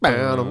Hey,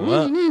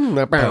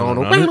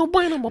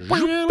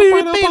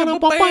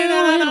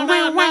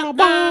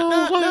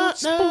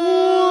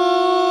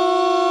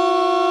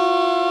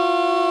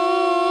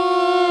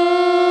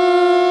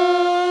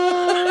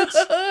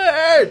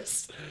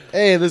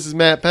 this is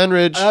Matt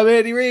Penridge. I'm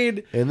Andy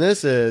Reid. And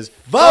this is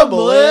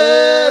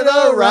Fumbling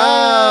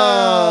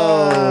Around.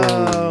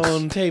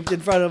 Taped in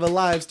front of a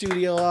live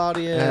studio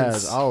audience.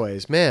 As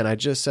always. Man, I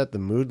just set the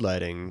mood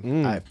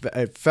lighting.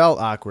 It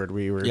felt awkward.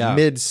 We were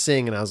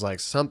mid-sing, and I was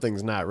like,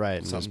 something's not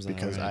right. And it's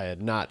because I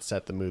had not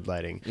set the mood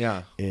lighting.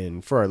 Yeah.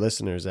 And for our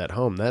listeners at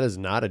home, that is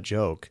not a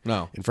joke.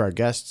 No. And for our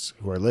guests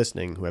who are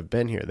listening, who have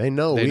been here, they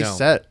know we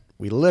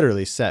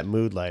literally set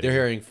mood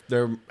lighting.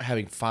 They're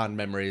having fond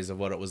memories of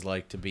what it was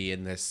like to be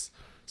in this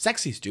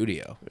sexy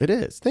studio. It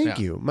is. Thank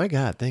you. My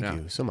God, thank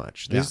you so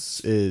much. This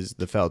is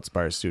the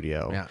Feldspar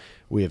Studio. Yeah.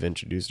 We have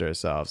introduced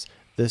ourselves.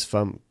 This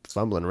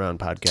Fumbling Around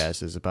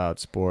podcast is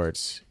about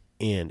sports.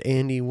 And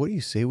Andy, what do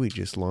you say we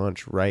just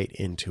launch right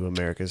into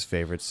America's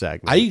favorite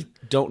segment? I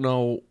don't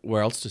know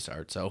where else to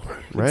start, so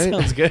right? It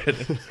sounds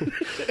good.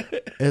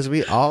 As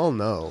we all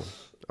know,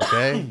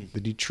 okay,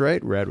 the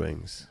Detroit Red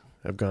Wings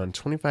have gone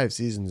 25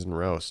 seasons in a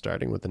row,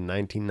 starting with the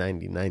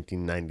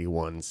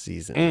 1990-1991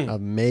 season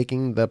of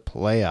making the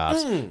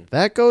playoffs.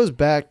 That goes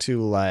back to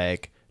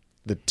like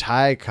the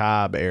Ty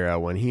Cobb era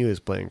when he was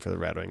playing for the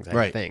Red Wings,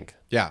 I think.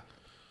 Yeah.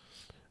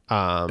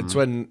 It's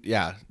when,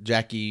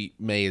 Jackie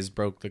Mays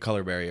broke the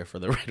color barrier for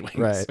the Red Wings.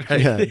 Right?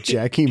 Yeah,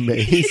 Jackie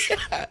Mays.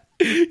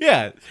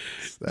 Yeah.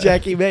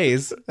 Jackie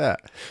Mays. Yeah.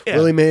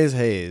 Willie Mays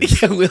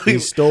Hayes. Yeah, he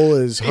stole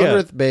his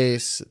 100th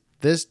base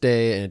this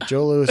day at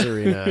Joe Louis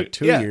Arena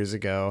 2 years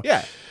ago.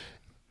 Yeah.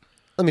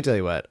 Let me tell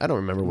you what. I don't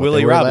remember what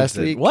Willie they were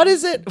Robinson. last week. What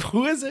is it?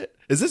 Who is it?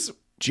 Is this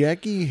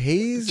Jackie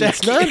Hayes?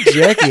 It's not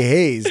Jackie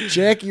Hayes.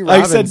 Jackie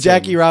Robinson. I said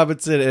Jackie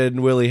Robinson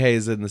and Willie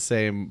Hayes in the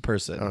same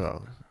person.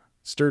 Oh,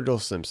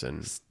 Sturgill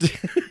Simpson,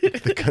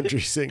 the country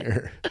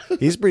singer.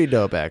 He's pretty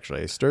dope,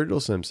 actually.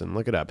 Sturgill Simpson.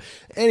 Look it up.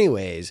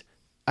 Anyways,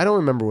 I don't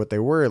remember what they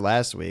were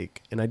last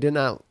week, and I did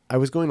not. I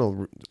was going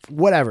to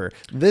whatever.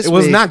 It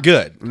was not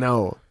good.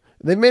 No.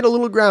 They made a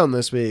little ground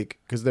this week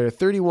because they're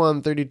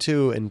 31,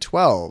 32, and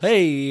 12.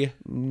 Hey.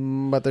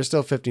 But they're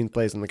still 15th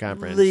place in the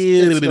conference.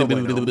 They're They're not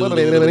going to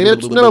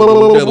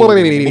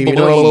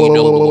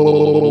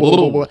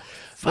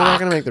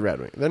make the Red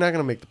Wings. They're not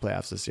going to make the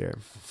playoffs this year.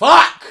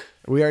 Fuck!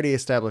 We already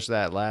established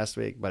that last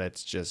week, but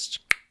it's just...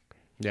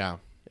 Yeah.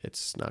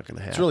 It's not going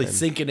to happen. It's really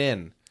sinking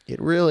in.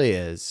 It really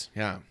is.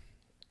 Yeah.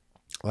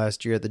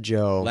 Last year at the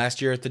Joe. What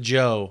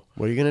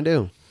are you going to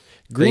do?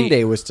 Green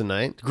Day was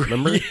tonight.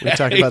 Remember? We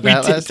talked about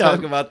that last time. We did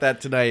talk about that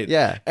tonight.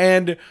 Yeah.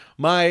 And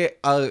my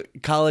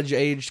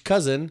college-aged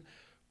cousin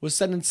was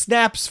sending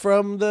snaps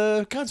from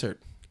the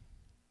concert.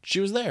 She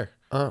was there.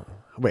 Oh,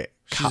 wait.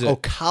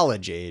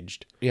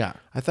 College-aged. Yeah.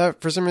 I thought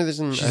for some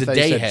reason She's I thought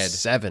a you said dayhead.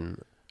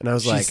 7. And I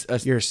was She's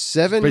like, a your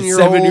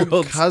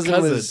 7-year-old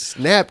cousin was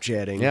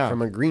Snapchatting Yeah.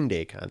 from a Green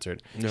Day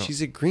concert. No.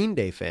 She's a Green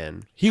Day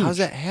fan. Huge. How's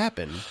that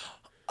happen?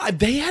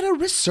 They had a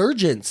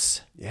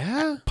resurgence.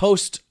 Yeah.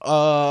 Post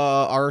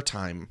our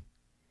time.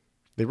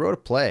 They wrote a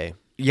play.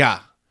 Yeah.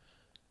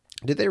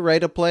 Did they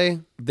write a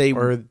play?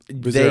 Or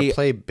was there a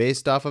play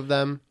based off of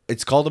them?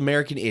 It's called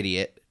American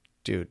Idiot.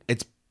 Dude.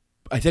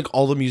 I think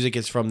all the music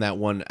is from that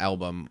one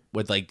album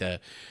with like the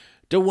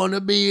 "Don't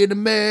wanna be an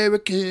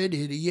American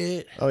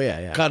idiot." Oh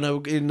yeah. Kind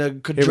of in a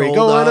control. Here we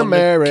go in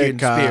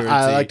America.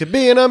 I like to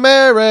be in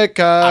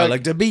America. I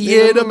like to be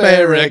in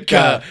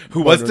America.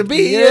 Who wants to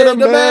be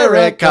in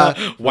America?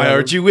 Why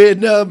aren't you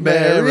in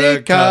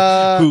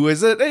America? Who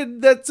is it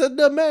that's in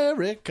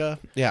America?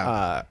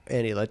 Yeah.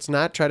 Andy, let's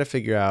not try to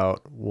figure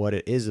out what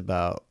it is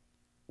about.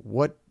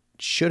 What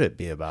should it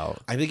be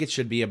about? I think it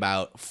should be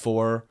about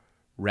 4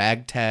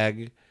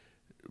 ragtag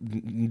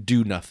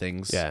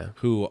do-nothings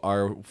who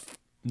are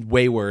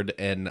wayward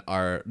and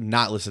are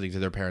not listening to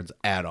their parents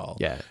at all.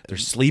 Yeah. They're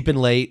sleeping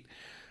late.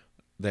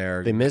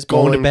 They miss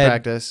going bowling to bed.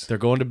 practice. They're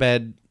going to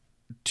bed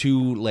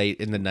too late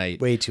in the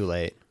night. Way too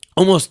late.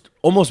 Almost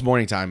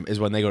morning time is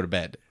when they go to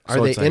bed. Are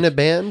they in a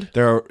band?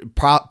 They're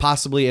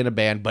possibly in a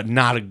band, but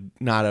not a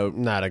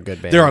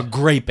good band. They're a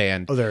great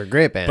band. Oh, they're a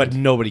great band. But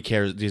nobody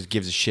cares. Just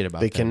gives a shit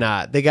about them. They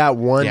cannot. They got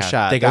one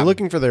shot. They're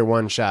looking for their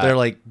one shot. They're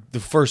like, the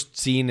first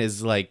scene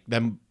is like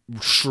them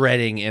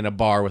shredding in a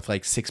bar with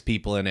like 6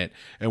 people in it,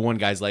 and one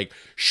guy's like,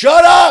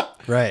 "Shut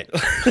up!" Right.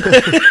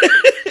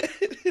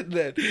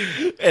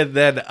 and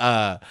then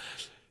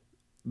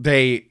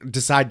they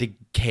decide to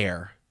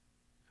care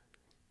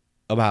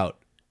about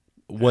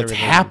what's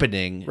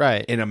happening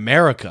in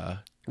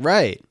America.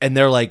 Right. And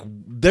they're like,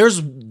 there's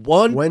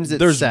one. When's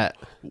it set?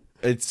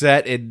 It's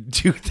set in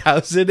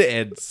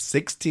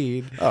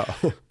 2016.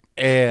 Oh.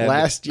 And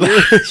last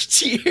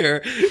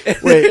year?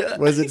 Wait,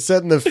 was it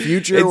set in the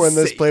future when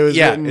this play was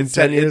written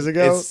 10 years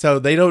ago? So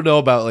they don't know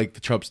about like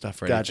the Trump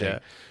stuff or anything.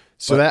 Gotcha.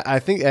 So that I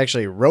think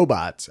actually a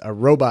robot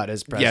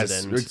is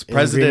president. Yes, it's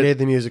president. In Green Day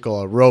the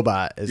musical, a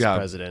robot is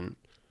president.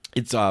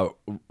 It's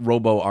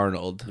Robo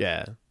Arnold.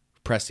 Yeah.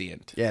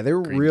 prescient. Yeah, they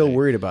were Green real Day.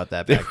 worried about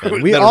that back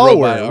then. We all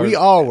were. We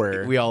all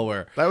were. We all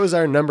were. That was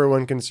our number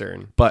one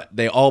concern. But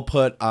they all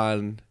put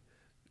on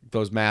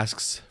those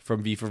masks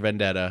from V for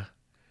Vendetta,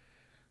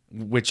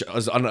 which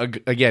was,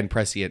 again,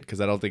 prescient,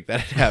 because I don't think that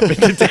had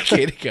happened a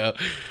decade ago.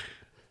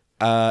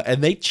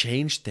 And they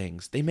change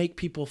things. They make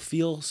people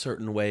feel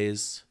certain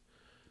ways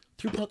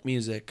through punk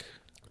music.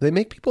 They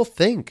make people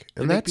think,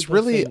 and that's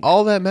really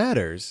all that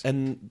matters.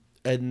 And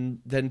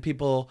then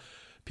people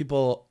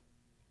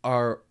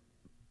are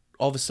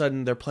all of a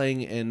sudden they're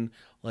playing in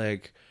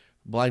like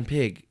Blind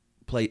Pig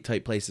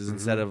type places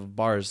instead of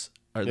bars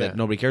that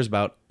nobody cares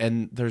about.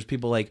 And there's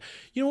people like,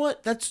 you know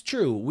what? That's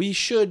true. We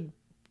should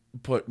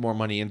put more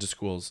money into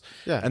schools.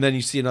 Yeah. And then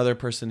you see another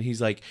person.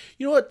 He's like,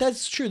 you know what?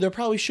 That's true. There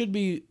probably should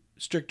be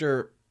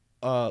stricter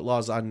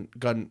laws on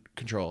gun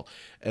control.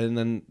 And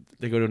then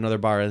they go to another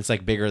bar and it's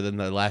like bigger than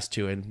the last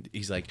two. And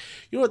he's like,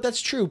 you know what?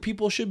 That's true.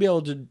 People should be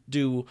able to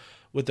do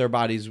with their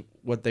bodies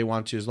what they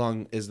want to, as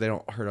long as they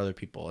don't hurt other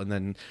people. And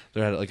then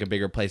they're at like a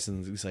bigger place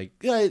and he's like,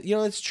 yeah, you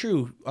know, that's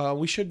true.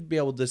 We should be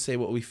able to say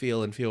what we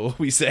feel and feel what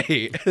we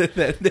say. And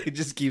then it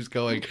just keeps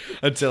going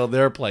until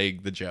they're playing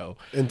the Joe.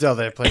 Until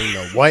they're playing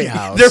the White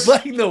House. They're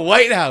playing the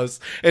White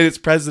House. And it's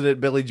President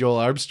Billy Joel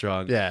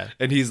Armstrong. Yeah.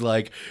 And he's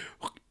like,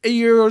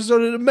 you're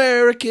an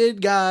American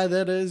guy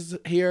that is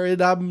here,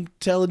 and I'm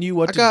telling you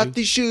what to do. I got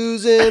these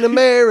shoes in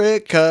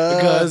America.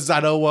 Because I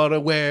don't want to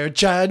wear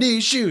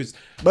Chinese shoes.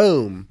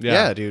 Boom. Yeah.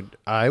 Yeah, dude.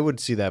 I would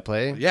see that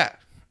play. Yeah.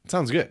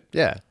 Sounds good.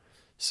 Yeah.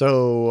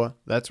 So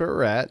that's where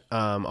we're at.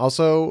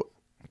 Also,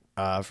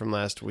 from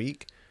last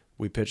week,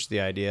 we pitched the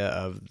idea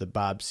of the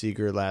Bob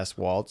Seger Last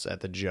Waltz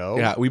at the Joe.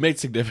 Yeah, we made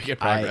significant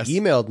progress. I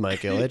emailed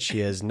Mike Ilitch. He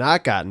has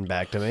not gotten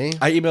back to me.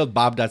 I emailed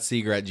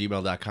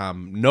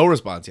bob.seeger@gmail.com. No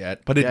response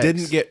yet, but it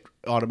didn't get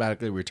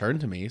automatically returned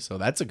to me, so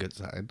that's a good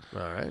sign.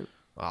 All right.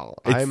 Well,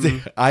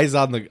 eyes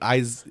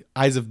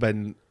have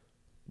been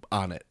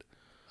on it.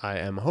 I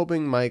am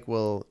hoping Mike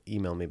will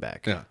email me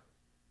back. Yeah.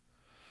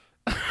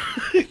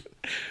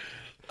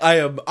 I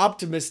am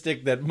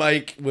optimistic that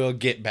Mike will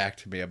get back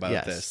to me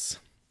about this.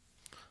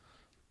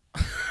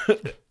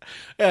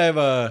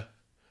 I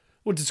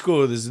went to school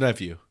with his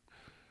nephew.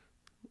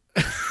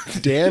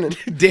 Dan?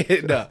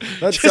 Dan, no.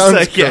 That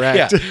sounds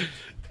correct.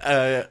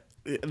 Yeah.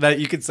 That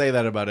you could say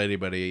that about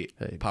anybody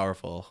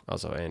powerful.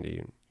 Also,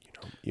 Andy,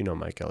 you know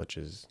Mike Ilitch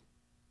is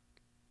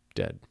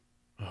dead.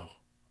 Oh,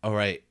 all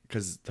right,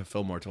 because the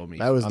Fillmore told me.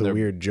 That was the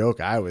weird joke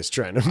I was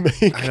trying to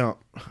make. I don't.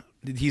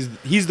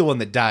 He's the one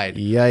that died.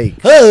 Yikes.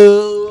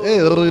 Oh.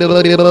 He's the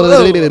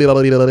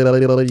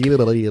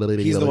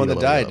one that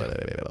died.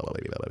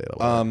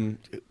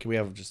 Can we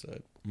have just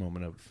a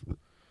moment of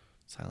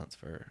silence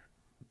for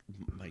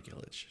Mike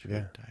Ilitch? Who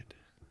died?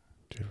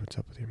 Dude, what's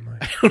up with your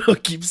mic? I don't know.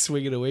 Keep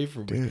swinging away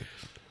from me. Dude,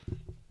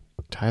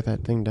 tie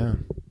that thing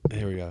down.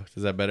 Here we go.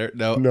 Is that better?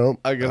 No.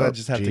 Nope. I'm gonna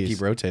just have to keep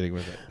rotating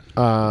with it.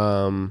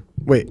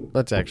 Wait.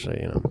 Let's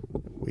actually,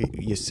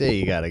 you say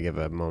you gotta give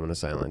a moment of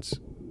silence.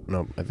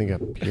 No, I think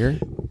up here.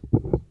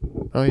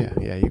 Oh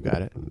yeah, you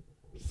got it.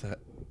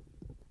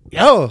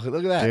 Yo,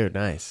 look at that, dude.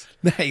 Nice.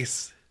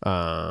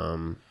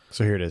 So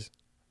here it is.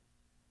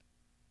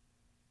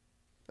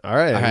 All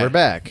right, we're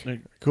back.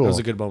 Cool. That was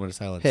a good moment of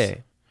silence.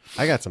 Hey,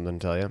 I got something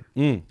to tell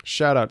you.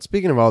 Shout out.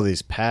 Speaking of all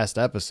these past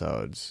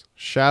episodes,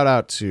 shout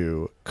out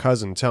to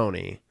cousin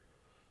Tony,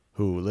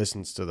 who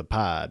listens to the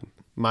pod.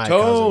 My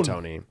cousin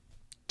Tony.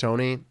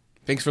 Tony,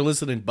 thanks for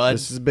listening, bud.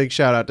 This is a big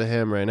shout out to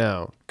him right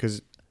now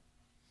because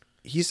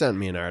he sent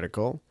me an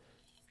article.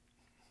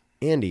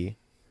 Andy,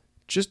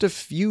 just a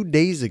few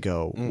days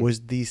ago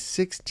was the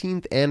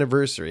 16th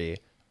anniversary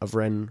of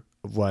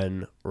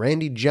when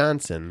Randy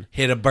Johnson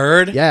hit a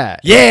bird. Yeah,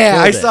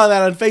 I saw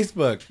that on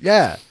Facebook.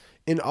 Yeah,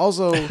 and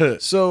also,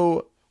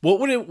 so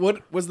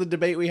what was the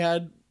debate we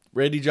had?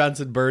 Randy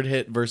Johnson bird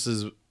hit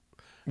versus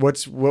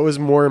what was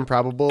more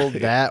improbable,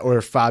 that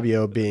or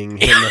Fabio being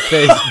hit in the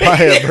face by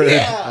a bird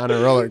on a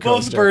roller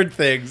coaster? Both bird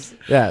things.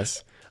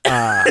 Yes.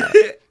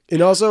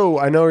 And also,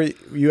 I know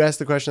you asked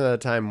the question at the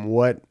time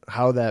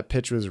how that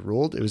pitch was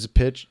ruled. It was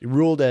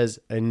ruled as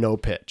a no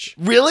pitch.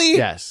 Really?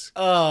 Yes.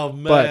 Oh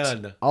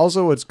man. But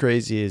also, what's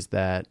crazy is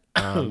that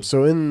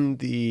so in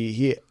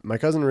my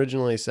cousin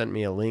originally sent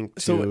me a link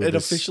to. So it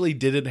officially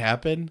didn't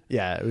happen.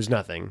 Yeah, it was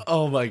nothing.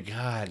 Oh my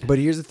god. But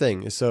here's the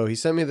thing. So he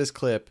sent me this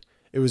clip.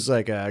 It was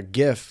like a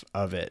GIF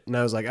of it, and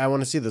I was like, I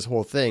want to see this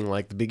whole thing,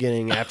 like the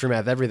beginning,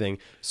 aftermath, everything.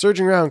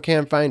 Searching around,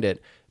 can't find it.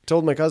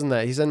 Told my cousin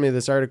that. He sent me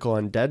this article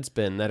on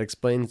Deadspin that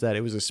explains that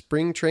it was a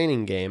spring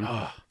training game.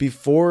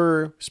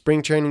 Before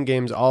spring training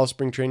games, all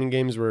spring training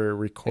games were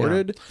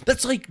recorded. Yeah.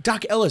 That's like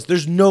Doc Ellis.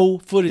 There's no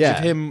footage of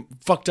him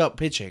fucked up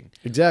pitching.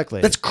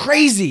 Exactly. That's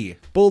crazy.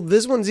 Well,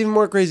 this one's even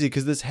more crazy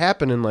because this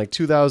happened in like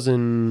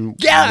 2001.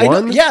 Yeah, I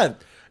know. Yeah.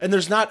 And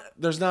there's not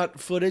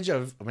footage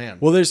of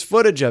Well, there's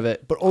footage of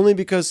it, but only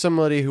because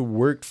somebody who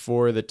worked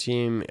for the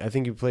team, I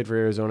think he played for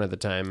Arizona at the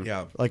time.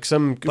 Yeah. Like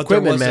some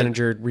equipment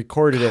manager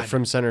recorded it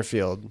from center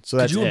field. So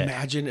that's Could you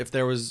imagine if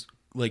there was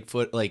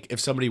if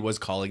somebody was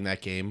calling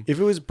that game. If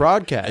it was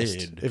broadcast,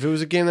 Dude. if it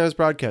was a game that was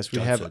broadcast,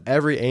 we'd have Johnson.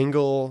 every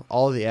angle,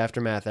 all the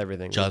aftermath,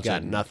 everything. We've got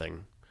Johnson.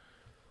 nothing.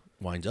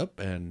 Winds up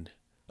and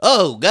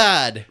oh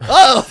god,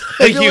 oh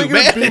thank feel you, like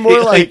it would man. be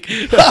more like-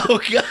 oh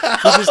god,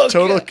 There's just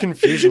total God.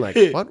 confusion. Like,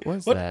 what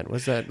was that?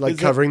 Was that like Is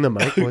that- covering the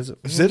mic? Was it?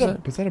 Was that a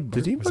Did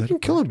bird? he Was that fucking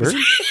kill a bird?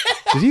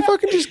 Did he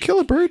fucking just kill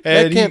a bird?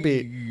 And That can't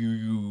be.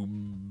 You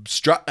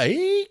struck.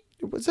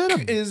 Was that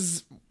a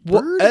Is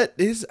bird? what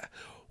is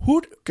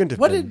who? Couldn't have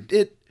What been.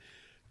 did it?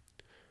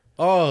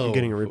 Oh, I'm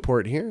getting a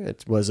report here.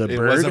 It was a It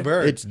bird. was a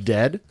bird. It's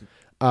dead.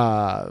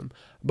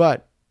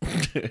 But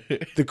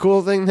the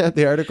cool thing that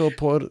the article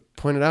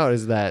pointed out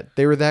is that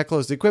they were that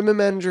close. The equipment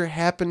manager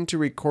happened to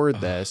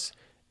record this,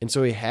 and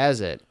so he has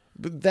it.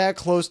 But that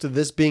close to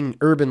this being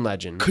urban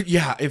legend.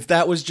 Yeah, if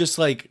that was just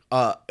like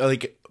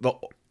the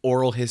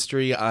oral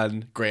history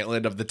on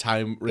Grantland of the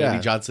time Randy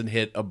Yeah. Johnson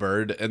hit a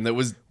bird, and that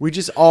was We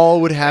just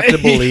all would have to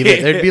believe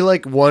it. There'd be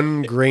like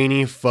one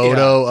grainy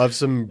photo of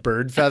some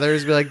bird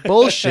feathers. Be like,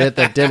 bullshit,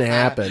 that didn't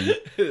happen.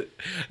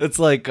 it's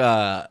like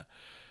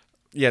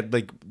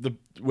like the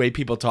way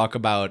people talk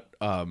about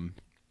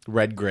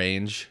Red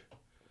Grange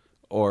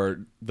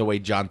or the way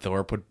John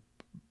Thorpe would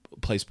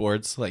play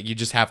sports. Like you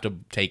just have to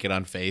take it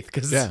on faith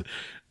because Yeah.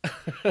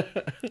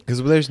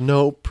 Because there's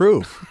no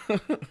proof.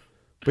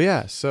 But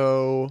yeah,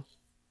 so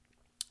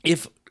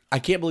if I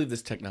can't believe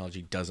this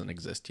technology doesn't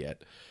exist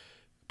yet,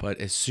 but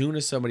as soon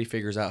as somebody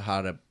figures out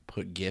how to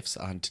put GIFs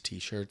onto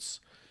T-shirts,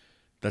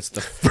 that's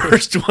the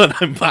first one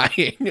I'm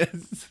buying.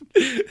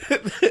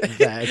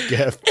 that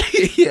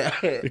gift. Yeah.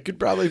 It could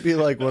probably be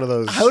like one of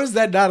those. How is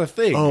that not a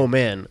thing? Oh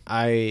man,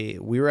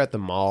 we were at the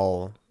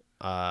mall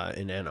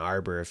in Ann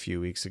Arbor a few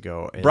weeks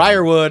ago. And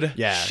Briarwood.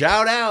 Yeah.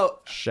 Shout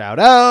out. Shout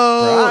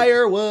out.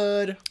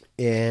 Briarwood.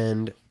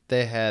 And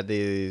they had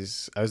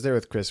these. I was there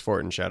with Chris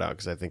Fortin. Shout out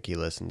because I think he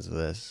listens to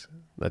this.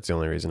 That's the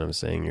only reason I'm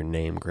saying your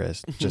name,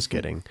 Chris. Just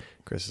kidding.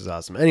 Chris is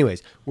awesome.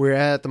 Anyways, we're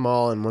at the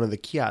mall and one of the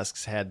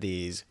kiosks had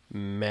these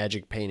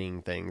magic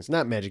painting things.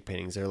 Not magic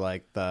paintings. They're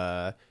like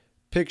the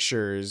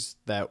pictures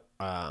that,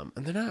 and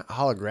they're not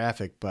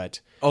holographic, but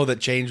Oh,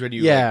 that changed when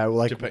you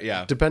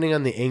depending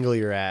on the angle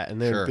you're at,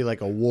 and there Sure. would be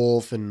like a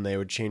wolf, and they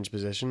would change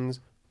positions.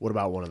 What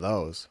about one of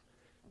those?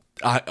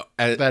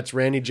 as That's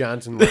Randy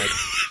Johnson. Like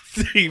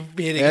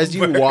as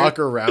you bird. walk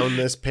around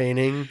this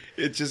painting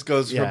it just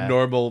goes Yeah. from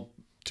normal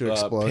to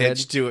explode,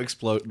 pitch to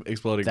exploding.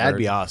 that'd bird.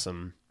 be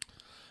awesome.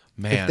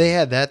 Man. If they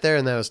had that there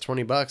and that was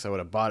 $20, I would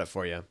have bought it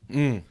for you.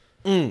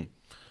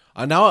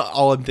 Now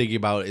all I'm thinking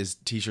about is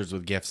T-shirts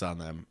with GIFs on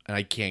them, and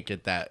I can't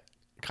get that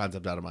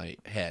concept out of my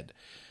head.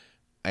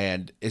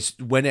 And it's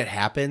when it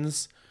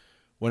happens,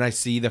 when I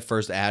see the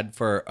first ad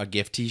for a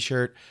GIF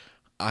T-shirt,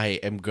 I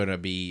am gonna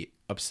be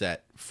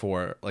upset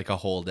for like a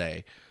whole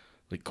day.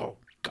 Like, oh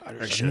god,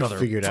 there's should've another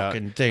figured out.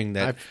 fucking thing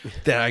that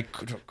I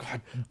could.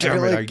 God damn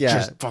feel it! like, I yeah.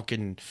 just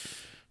fucking.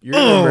 You're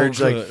gonna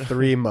emerge like good.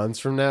 3 months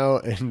from now,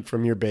 and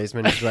from your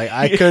basement, it's like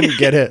I couldn't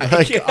get it.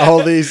 Like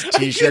all these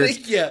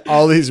T-shirts,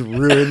 all these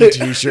ruined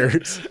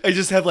T-shirts. I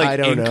just have I like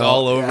don't ink know.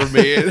 all over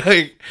me,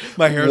 like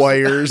my hair's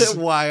Wires.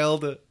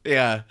 wild.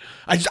 Yeah,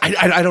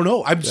 I don't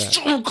know. I'm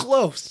so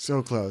close.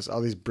 So close.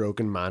 All these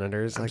broken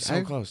monitors. Like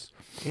So close.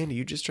 Andy,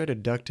 you just tried to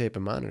duct tape a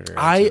monitor.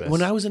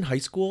 When I was in high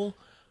school,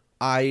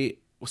 I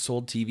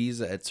sold TVs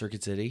at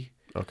Circuit City,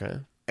 okay.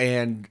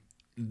 and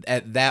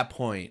at that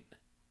point,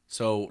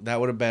 so that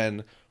would have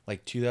been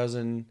like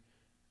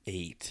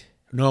 2008.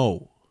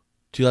 No,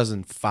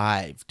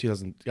 2005.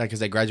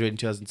 Because I graduated in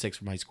 2006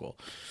 from high school.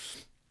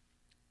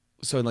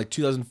 So in like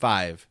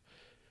 2005,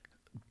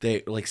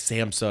 they like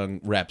Samsung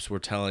reps were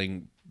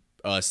telling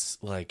us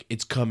like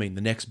it's coming.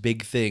 The next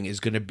big thing is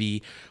going to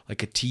be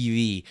like a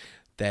TV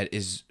that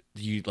is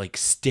you like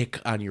stick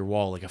on your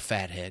wall like a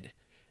fathead,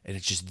 and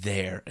it's just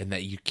there, and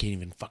that you can't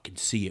even fucking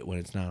see it when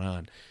it's not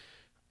on.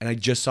 And I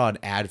just saw an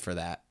ad for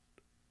that.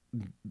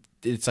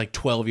 It's like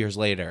 12 years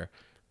later,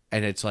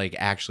 and it's like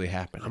actually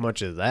happening. How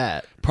much is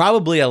that?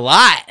 Probably a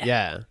lot.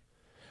 Yeah.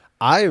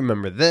 I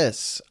remember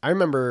this. I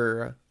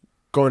remember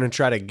going to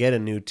try to get a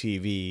new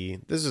TV.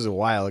 This was a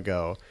while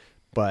ago,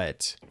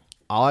 but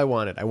all I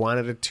wanted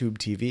a tube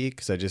TV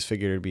because I just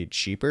figured it'd be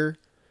cheaper.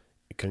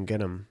 I couldn't get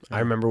them. I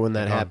remember when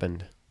that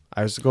happened.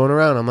 I was going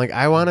around. I'm like,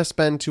 I want to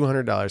spend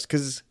 $200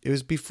 because it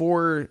was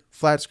before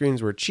flat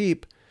screens were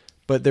cheap,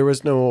 but there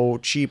was no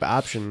cheap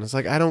option. It's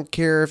like, I don't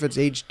care if it's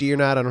HD or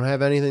not. I don't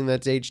have anything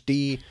that's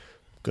HD.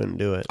 Couldn't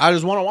do it. I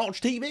just want to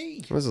watch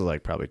TV. This is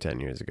like probably 10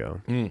 years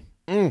ago.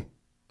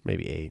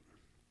 Maybe 8.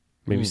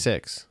 Maybe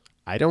 6.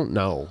 I don't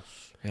know.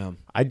 Yeah.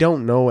 I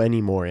don't know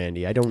anymore,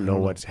 Andy. I don't know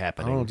what's I don't know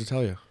happening. what to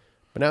tell you.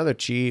 But now they're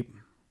cheap.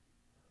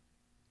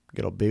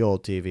 Get a big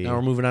old TV. Now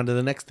we're moving on to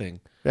the next thing.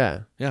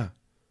 Yeah. Yeah.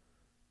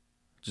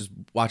 Just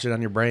watch it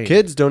on your brain.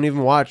 Kids don't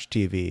even watch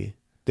TV.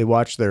 They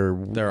watch their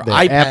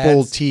iPads.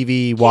 Apple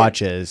TV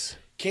watches.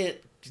 Can't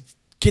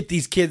get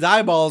these kids'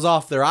 eyeballs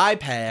off their iPads.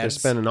 They're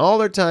spending all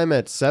their time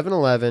at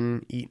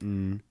 7-Eleven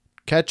eating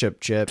ketchup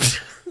chips.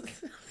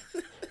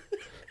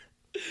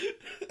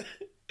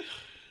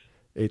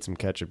 Ate some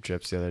ketchup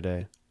chips the other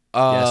day.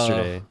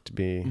 yesterday, to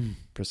be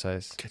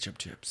precise. Ketchup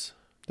chips.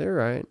 They're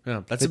right.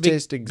 Yeah, that's They a big,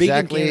 taste big in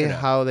exactly Canada.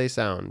 how they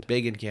sound.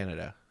 Big in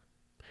Canada.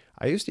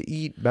 I used to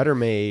eat Better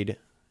Made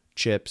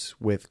chips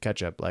with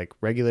ketchup, like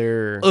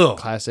regular Ugh.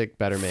 classic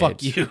Better Made.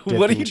 Fuck you.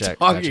 What are you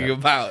talking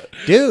about?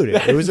 Dude,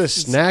 it was a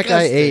snack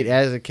I disgusting. ate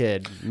as a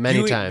kid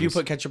many times. Do you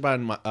put ketchup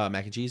on mac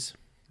and cheese?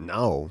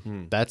 No,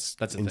 that's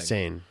a thing.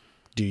 insane.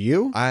 Do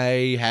you?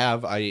 I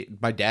have.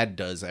 My dad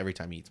does every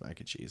time he eats mac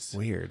and cheese.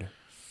 Weird.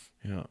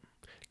 Yeah.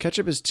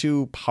 Ketchup is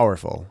too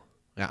powerful.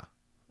 Yeah.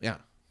 Yeah.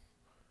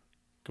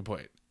 Good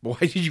point. Why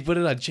did you put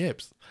it on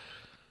chips?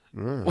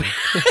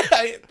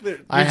 I They're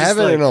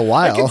haven't just in a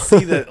while. I can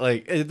see that.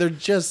 Like they're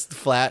just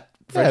flat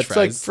French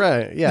fries.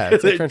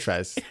 It's like French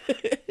fries.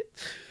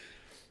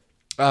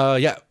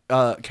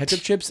 Ketchup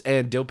chips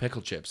and dill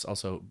pickle chips,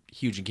 also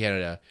huge in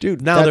Canada.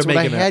 Dude, now that's they're what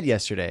I making had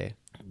yesterday.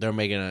 They're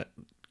making a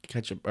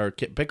ketchup or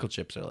pickle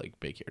chips are like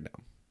big here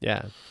now.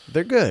 Yeah,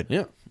 they're good.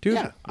 Yeah, dude,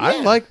 yeah.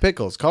 I like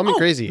pickles. Call me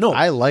crazy. No,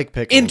 I like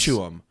pickles. Into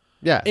them.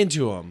 Yeah,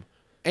 into them.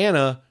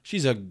 Anna,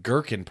 she's a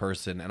gherkin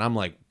person, and I'm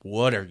like,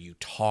 what are you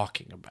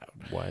talking about?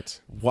 What?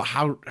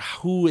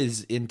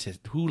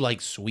 Who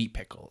likes sweet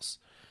pickles?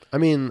 I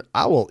mean,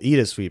 I will eat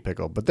a sweet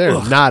pickle, but they're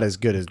not as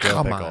good as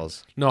dill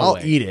pickles. No I'll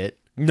way. eat it.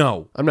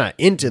 No, I'm not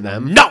into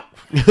them. No.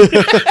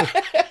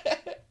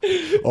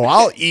 Oh,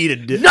 I'll eat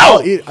a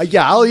No.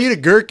 I'll eat a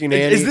gherkin.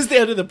 Annie. Is this the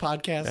end of the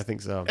podcast? I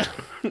think so.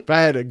 If I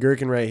had a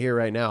gherkin right here,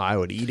 right now, I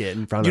would eat it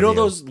in front of you. you. Know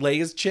those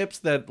Lay's chips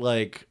that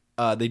like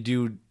they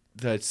do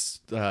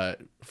the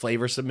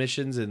flavor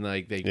submissions and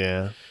like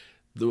they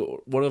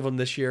one of them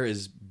this year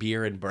is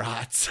beer and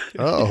brats.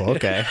 Oh,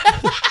 okay.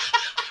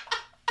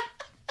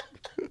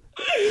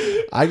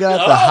 I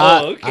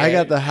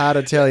got the hot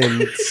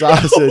Italian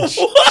sausage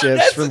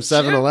chips from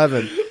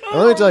 7-Eleven.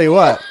 Let me tell you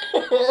what,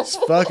 it's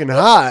fucking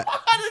hot.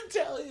 Hot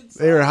Italian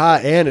sausage. They were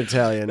hot and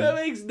Italian. That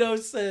makes no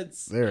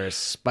sense. They were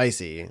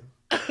spicy.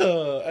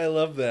 Oh, I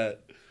love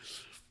that.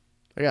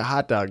 I got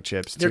hot dog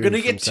chips. They're going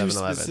gonna to get too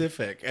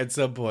specific at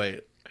some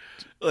point.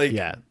 Like,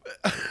 yeah.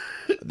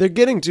 They're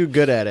getting too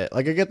good at it.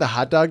 Like, I get the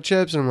hot dog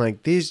chips, and I'm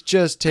like, these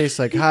just taste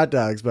like hot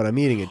dogs, but I'm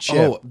eating a chip.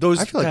 Oh, those.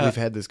 I feel like we've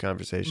had this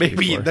conversation maybe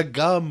before. the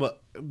gum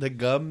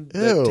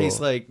that tastes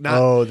like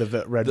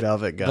the red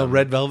velvet gum. The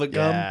red velvet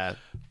gum Yeah.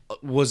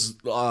 was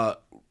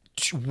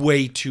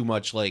way too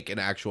much like an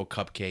actual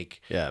cupcake.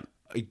 Yeah.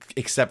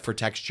 Except for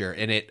texture,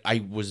 and it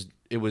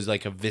was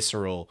like a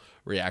visceral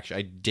reaction.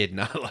 I did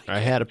not like. I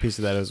had a piece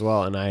of that as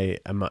well, and I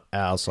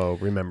also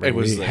remember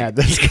was we like- had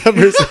this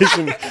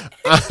conversation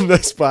on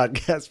this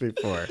podcast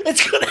before.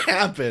 It's gonna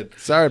happen.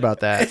 Sorry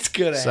about that. It's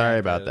gonna Sorry happen.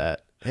 about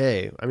that.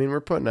 Hey, I mean,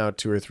 we're putting out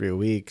 2 or 3 a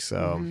week,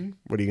 so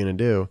what are you gonna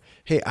do?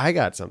 Hey, I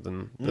got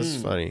something. This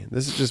is funny.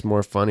 This is just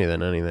more funny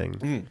than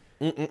anything.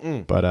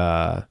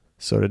 But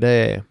so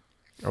today,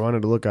 I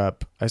wanted to look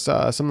up. I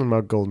saw something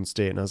about Golden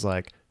State, and I was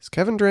like, "Is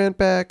Kevin Durant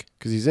back?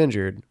 Because he's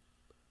injured."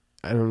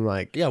 And I'm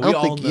like, Yeah, I we don't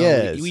all think know. he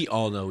is. We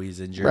all know he's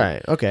injured.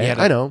 Right. Okay. He had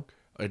I know.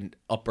 an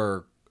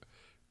upper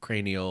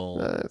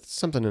cranial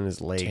Something in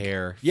his leg.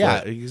 tear. Yeah,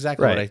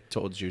 exactly Right. what I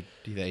told you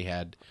that he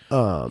had.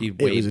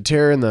 It was a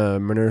tear in the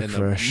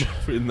Minerva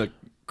in the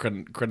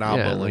chronobally,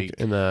 yeah, like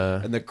in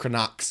the and the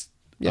chronox.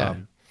 Yeah.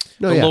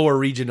 The lower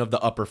region of the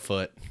upper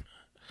foot.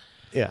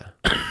 yeah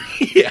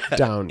Yeah,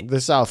 down the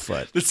south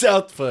foot. the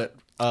south foot.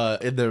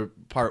 In the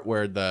part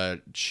where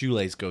the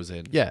shoelace goes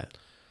in. Yeah,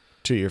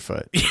 to your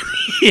foot.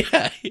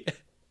 Yeah.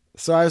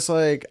 So I was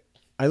like,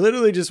 I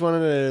literally just wanted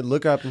to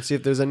look up and see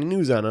if there's any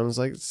news on him. I was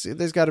like, see,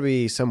 there's got to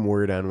be some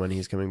word on when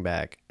he's coming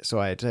back. So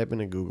I type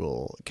into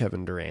Google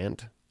Kevin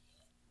Durant,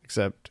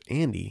 except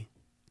Andy.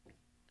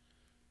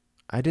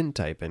 I didn't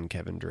type in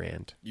Kevin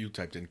Durant. You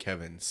typed in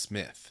Kevin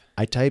Smith.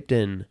 I typed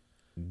in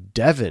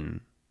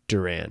Devin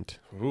Durant.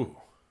 Ooh.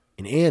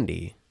 And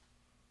Andy.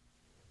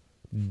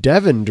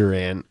 Devin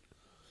Durant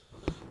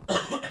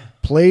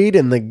played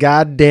in the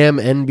goddamn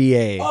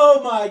NBA.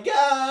 Oh my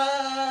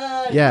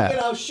God! Yeah. Look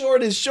at how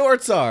short his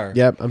shorts are.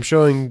 Yep, I'm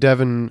showing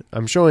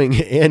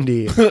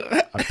Andy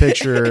a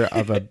picture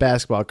of a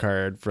basketball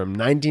card from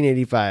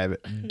 1985.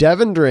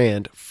 Devin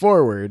Durant,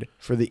 forward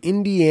for the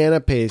Indiana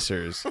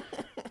Pacers.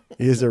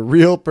 He is a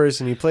real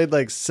person. He played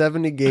like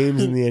 70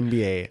 games in the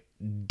NBA.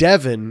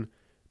 Devin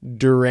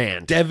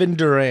Durant. Devin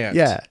Durant.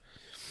 Yeah.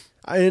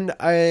 And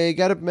I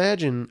gotta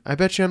imagine, I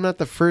bet you I'm not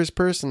the first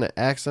person to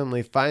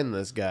accidentally find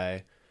this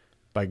guy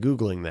by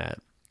Googling that.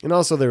 And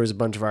also there was a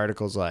bunch of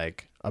articles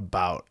like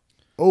about,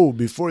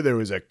 before there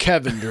was a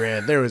Kevin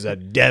Durant, there was a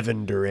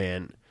Devin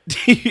Durant.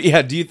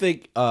 Yeah. Do you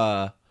think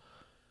that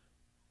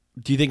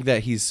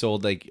he's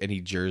sold like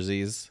any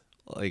jerseys?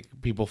 Like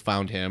people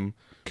found him.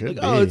 Could like,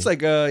 be. oh, it's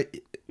like yeah,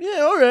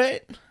 all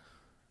right.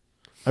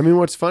 I mean,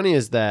 what's funny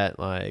is that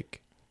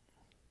like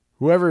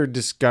whoever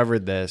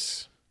discovered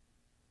this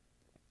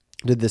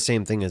did the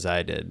same thing as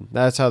I did.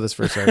 That's how this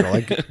first article,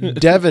 like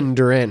Devin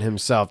Durant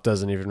himself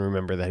doesn't even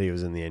remember that he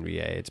was in the NBA.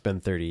 It's been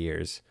 30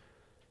 years.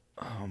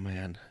 Oh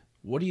man.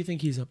 What do you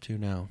think he's up to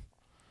now?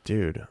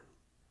 Dude,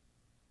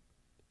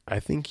 I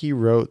think he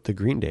wrote the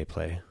Green Day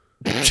play.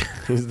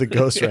 He's the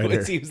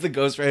ghostwriter. He was the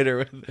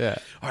ghostwriter. Yeah.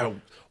 All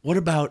right. What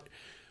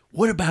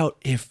about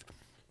if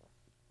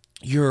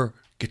your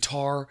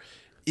guitar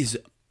is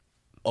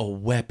a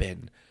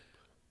weapon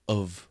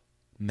of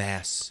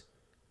mass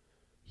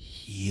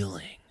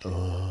healing?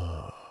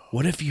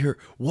 What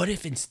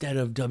if instead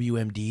of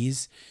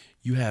WMDs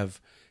you have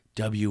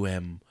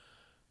WM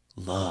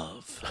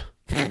love?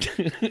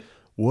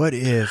 What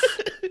if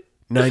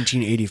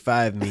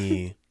 1985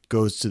 me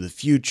goes to the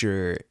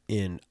future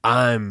and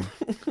I'm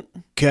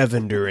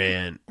Kevin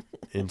Durant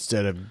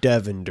instead of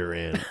Devin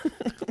Durant?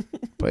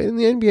 Played in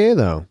the NBA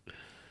though.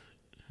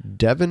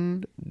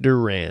 Devin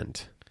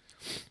Durant.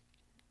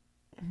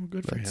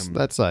 Good for him.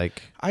 That's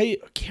like, I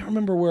can't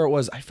remember where it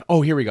was.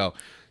 Here we go.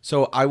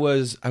 So I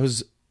was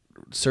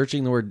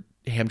searching the word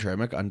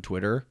Hamtramck on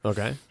Twitter.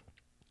 okay.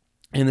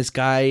 And this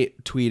guy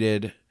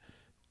tweeted,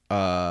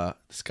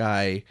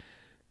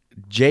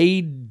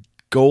 Jay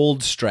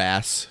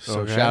Goldstrass. So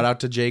Okay. shout out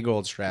to Jay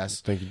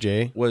Goldstrass. Thank you,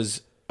 Jay.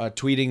 Was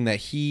tweeting that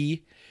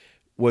he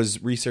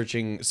was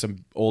researching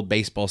some old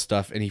baseball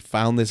stuff and he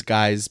found this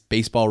guy's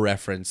baseball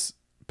reference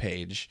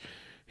page.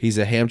 He's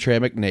a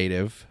Hamtramck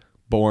native,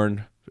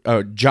 born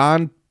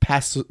John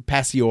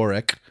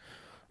Pasiorek,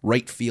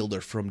 right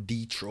fielder from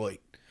Detroit.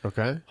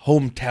 Okay.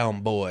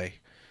 Hometown boy.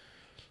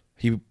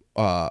 He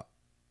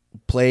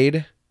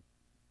played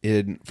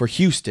for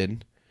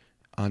Houston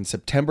on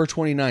September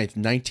 29th,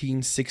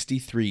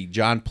 1963.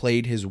 John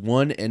played his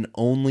one and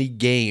only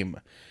game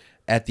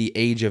at the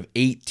age of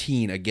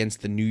 18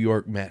 against the New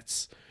York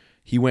Mets.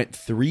 He went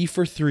 3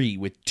 for 3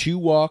 with 2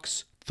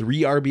 walks,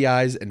 3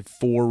 RBIs, and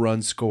 4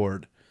 runs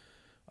scored.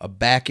 A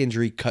back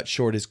injury cut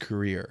short his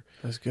career.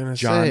 I was gonna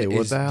John say,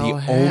 what is the hell the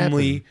happened?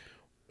 only.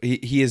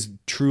 He is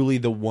truly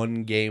the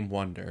one game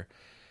wonder.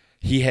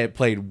 He had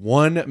played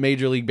 1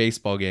 Major League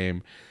Baseball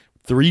game,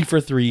 3 for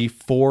 3,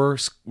 4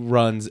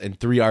 runs, and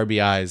 3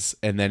 RBIs,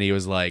 and then he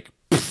was like,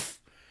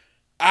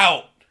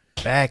 out.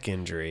 Back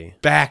injury.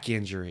 Back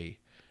injury.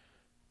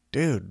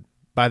 Dude,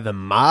 by the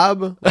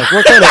mob? Like,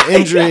 what kind of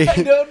injury? I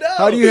don't know.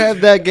 How do you have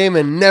that game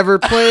and never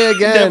play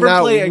again? Never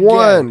Not play again.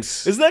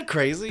 once. Isn't that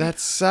crazy? That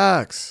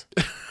sucks.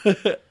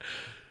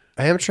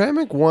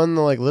 Hamtramck won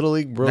the Little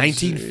League World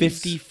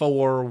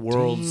 1954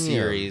 World Damn.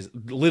 Series.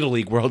 Little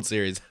League World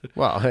Series. Series.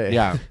 Wow, hey.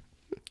 Yeah.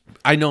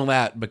 I know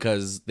that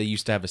because they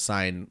used to have a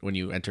sign when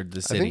you entered the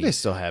I city. think they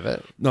still have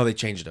it. No, they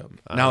changed them.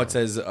 Now it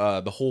says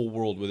the whole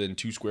world within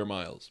 2 square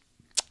miles.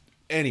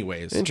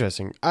 Anyways,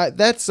 Interesting.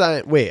 That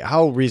sign, wait,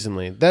 how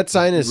recently? That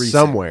sign is Recent.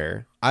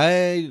 somewhere.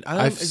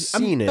 I've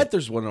seen it. I bet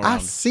there's one around.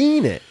 I've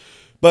seen it.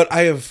 But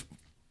I have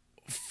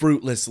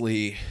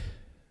fruitlessly.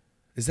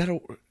 Is that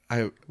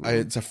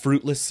it's a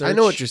fruitless search. I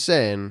know what you're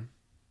saying.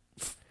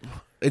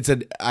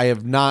 I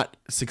have not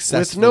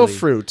successfully. With no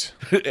fruit.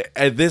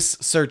 This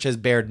search has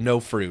bared no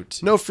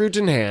fruit. No fruit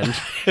in hand.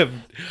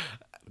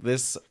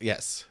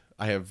 Yes,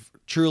 I have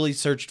truly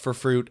searched for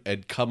fruit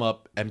and come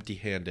up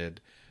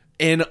empty-handed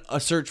in a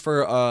search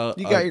for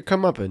You got your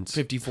comeuppance.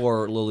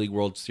 54 Little League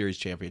World Series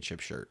championship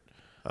shirt.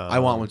 I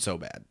want one so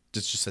bad. It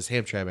just says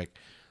Hamtramck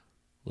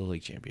Little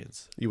League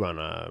champions. You want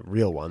a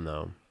real one,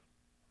 though?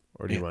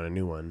 Or do you want a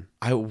new one?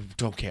 I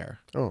don't care.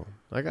 Oh,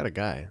 I got a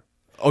guy.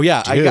 Oh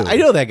yeah, I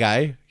know that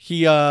guy.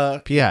 He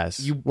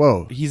P.S.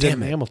 Whoa, he's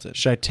damn in it. Hamilton.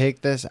 Should I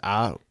take this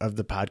out of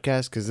the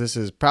podcast? Because this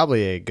is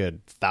probably a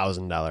good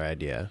 $1,000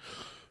 idea.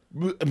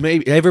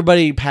 Maybe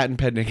everybody patent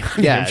pending.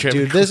 on Yeah, Hamtramck.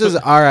 dude, this is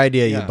our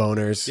idea, Yeah. you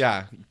boners.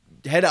 Yeah,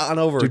 head on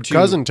over Dude, to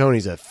Cousin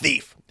Tony's a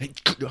thief. Hey,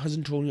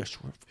 cousin Tony. I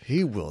swear.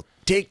 He will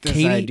take this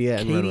Katie- idea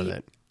and run with Katie-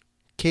 it.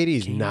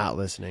 Katie's not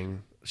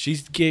listening. She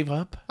gave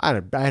up. I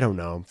don't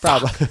know.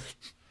 Probably.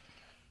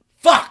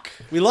 Fuck.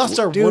 We lost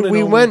our one Dude, and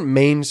we only- went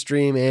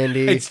mainstream,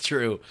 Andy. It's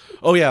true.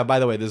 Oh yeah. By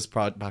the way, this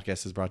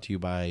podcast is brought to you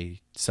by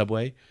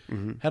Subway.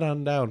 Head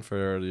on down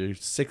for your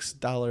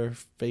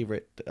 $6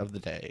 favorite of the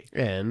day.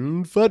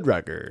 And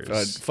Fuddruckers.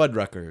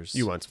 Fuddruckers.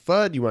 You want some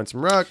Fud? You want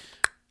some Ruck?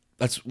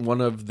 That's one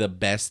of the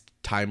best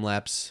time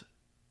lapse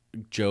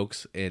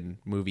jokes in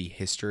movie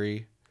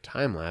history.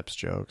 Time lapse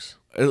jokes.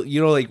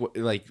 You know,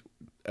 like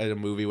in a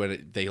movie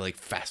when they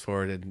fast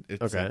forward and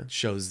it Okay.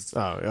 shows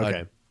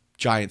Okay. a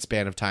giant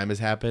span of time has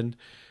happened.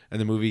 And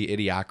the movie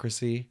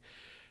Idiocracy,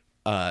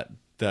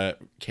 the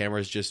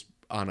camera's just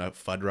on a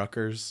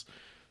Fuddruckers,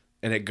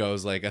 and it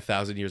goes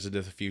 1,000 years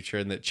into the future,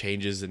 and it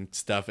changes and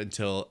stuff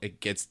until it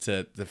gets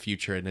to the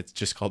future, and it's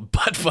just called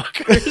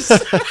Buttfuckers.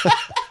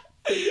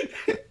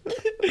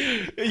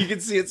 You can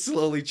see it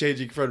slowly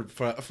changing from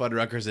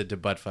Fuddruckers into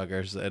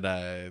Buttfuckers, and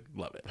I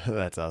love it.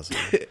 That's awesome.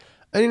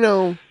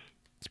 And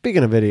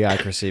speaking of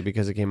Idiocracy,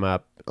 because it came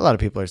up, a lot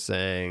of people are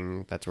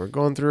saying that's what we're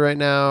going through right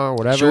now or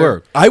whatever.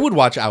 Sure. I would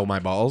watch Ow My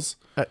Balls.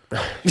 I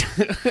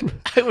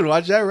would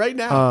watch that right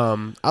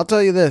now. I'll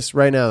tell you this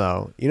right now,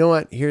 though. You know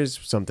what? Here's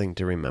something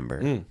to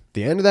remember.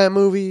 The end of that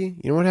movie,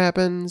 you know what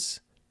happens?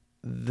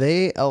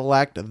 They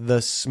elect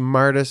the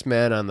smartest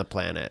man on the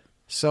planet.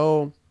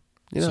 So,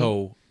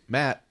 So,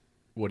 Matt,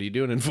 what are you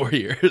doing in 4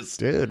 years?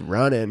 Dude,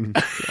 running.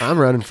 I'm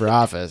running for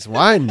office.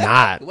 Why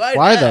not?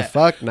 Why the not?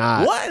 fuck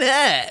not? Why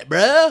not,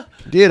 bro?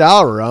 Dude,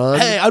 I'll run.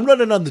 Hey, I'm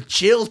running on the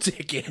chill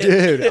ticket.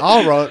 Dude,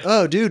 I'll run.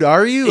 Oh, dude,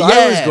 are you?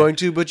 I was going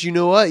to, but you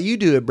know what? You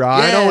do it, bro.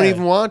 I don't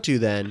even want to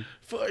then.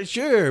 For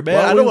sure, man.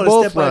 Well, I don't we want to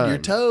both step on run. your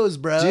toes,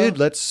 bro. Dude,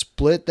 let's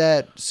split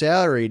that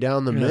salary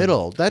down the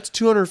middle. That's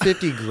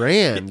 250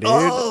 grand, dude.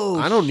 Oh,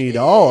 I don't need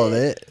all of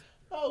it.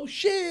 Oh,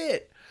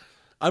 shit.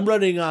 I'm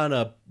running on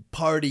a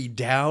party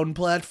down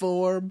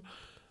platform.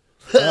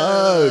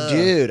 Oh,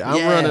 dude,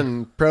 I'm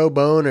running pro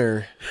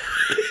boner.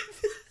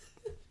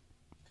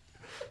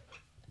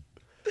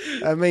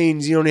 That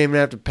means you don't even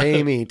have to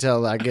pay me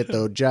till I get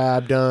the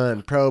job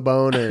done. Pro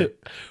boner.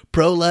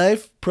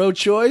 Pro-life,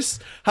 pro-choice.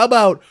 How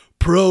about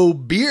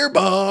pro-beer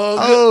bong?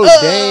 Oh,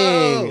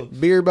 dang.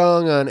 Beer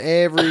bong on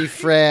every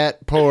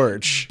frat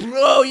porch.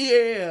 Bro,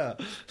 yeah.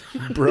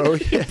 Bro,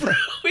 yeah. Bro,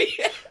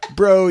 yeah.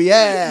 Bro,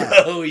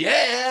 yeah. Bro,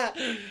 yeah.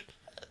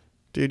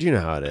 Dude, you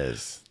know how it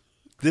is.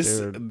 This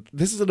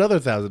is another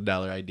 $1,000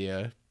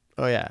 idea.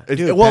 Oh, yeah.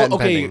 Dude, well, patent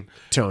okay. pending.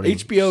 Tony,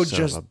 HBO son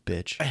just of a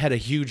bitch. had a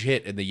huge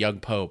hit in The Young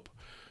Pope.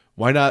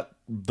 Why not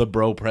The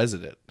Bro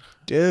President?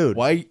 Dude.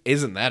 Why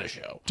isn't that a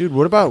show? Dude,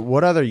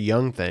 what other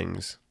young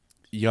things?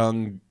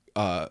 Young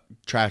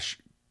trash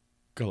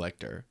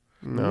collector.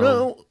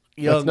 No.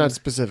 Young, That's not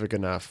specific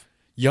enough.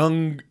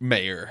 young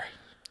mayor.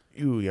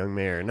 Ooh, young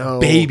mayor. No.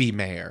 Baby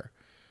mayor.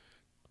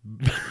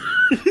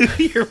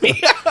 Hear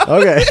me out.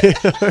 Okay.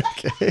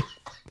 Okay.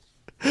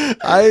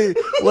 I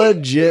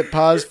legit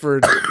paused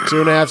for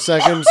 2.5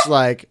 seconds,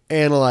 like,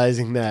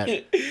 analyzing that.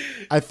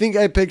 I think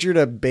I pictured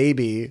a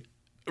baby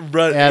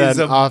at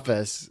an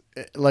office,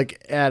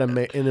 like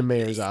in a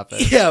mayor's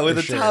office. Yeah, with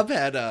a top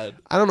hat on.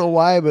 I don't know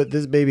why, but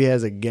this baby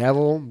has a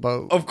gavel.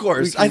 But Of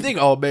course. I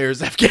think all mayors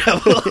have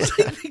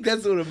gavels. I think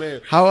that's what a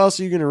mayor. How else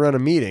are you going to run a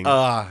meeting?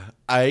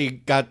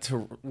 I got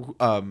to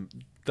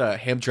the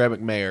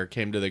Hamtramck mayor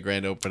came to the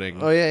grand opening.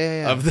 Oh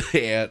yeah. Of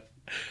the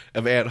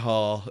Ant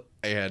Hall,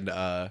 and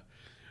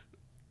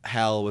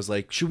Hal was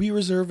like, "Should we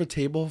reserve a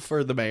table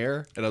for the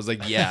mayor?" And I was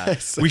like, "Yeah,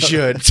 we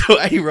should." So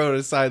I wrote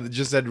a sign that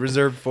just said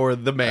 "Reserved for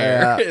the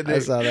mayor." Yeah, I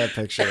saw that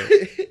picture.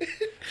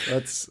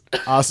 That's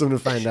awesome to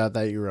find out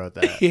that you wrote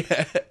that.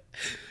 Yeah.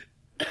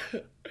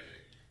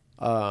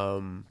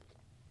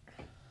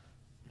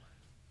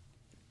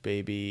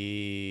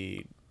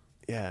 Baby,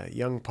 yeah,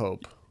 Young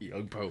Pope.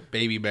 Young Pope,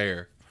 baby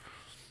mayor.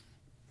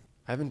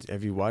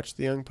 Have you watched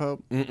The Young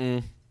Pope?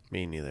 Mm-mm.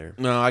 Me neither.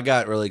 No, I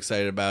got really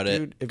excited about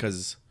it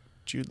because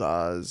Jude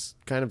Law is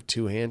kind of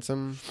too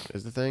handsome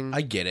is the thing.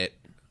 I get it.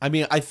 I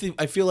mean, I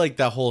feel like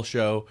that whole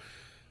show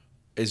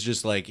is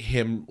just like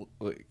him.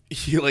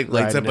 He like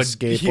lights up Riding a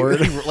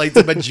skateboard. He lights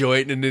up a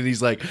joint, and then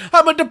he's like,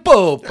 "I'm a the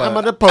Pope. I'm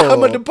a the Pope.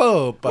 I'm a the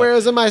Pope.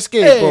 Where's my Hey,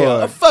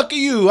 skateboard? fuck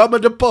you. I'm a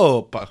the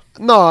Pope.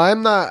 No,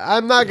 I'm not.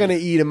 I'm not gonna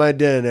eat my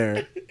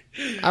dinner.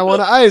 I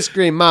want an ice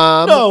cream,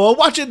 Mom. No, I'm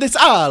watching this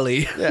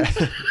Ollie. Yeah.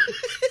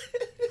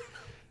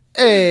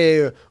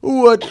 Hey,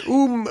 who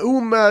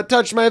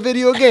touched my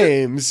video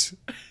games?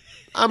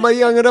 I'm a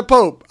young of the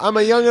Pope. I'm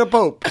a young of the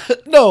Pope.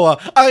 No,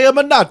 I am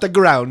not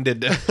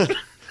grounded.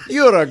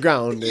 You're a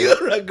grounded.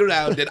 You're a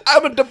grounded.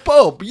 I'm a the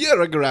Pope.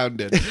 You're a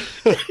grounded.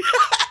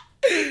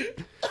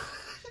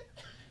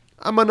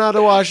 I'm not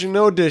washing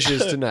no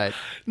dishes tonight.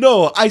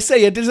 No, I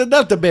say it is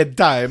not the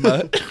bedtime.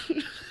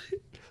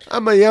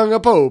 I'm a young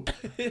of Pope.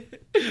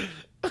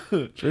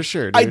 For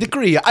sure, dude. I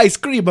decree ice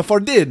cream for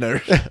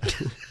dinner.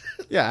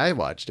 Yeah, I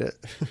watched it.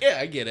 Yeah,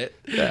 I get it.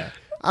 Yeah.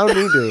 I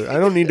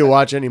don't need to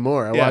watch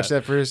anymore. I Yeah. watched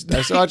that first.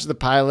 I watched the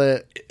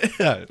pilot.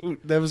 Yeah,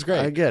 that was great.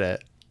 I get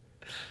it.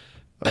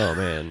 Oh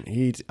man,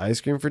 he eats ice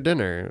cream for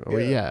dinner.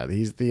 Well, yeah,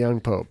 he's the young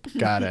Pope.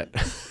 Got it.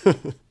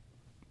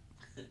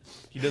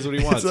 He does what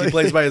he wants. Like- He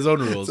plays by his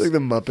own rules. It's like the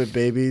Muppet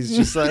Babies,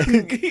 just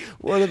like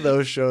one of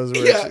those shows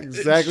where Yeah, it's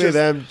exactly it's just-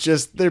 them,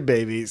 just they're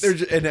babies. They're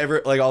just,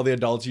 and like all the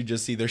adults, you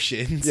just see their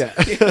shins. Yeah,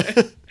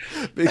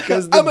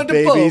 because I'm the a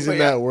babies Pope, in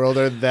yeah. that world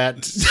are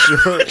that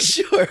short.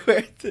 Sure.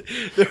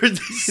 They're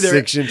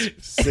 6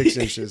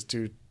 inches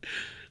too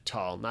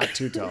tall, not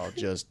too tall,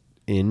 just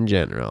in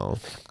general.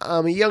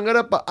 I'm a young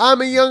of Pope. I'm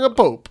a younger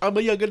Pope. I'm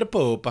a young of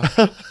Pope.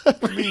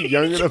 I'm a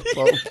young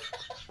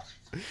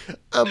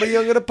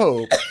of the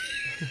Pope.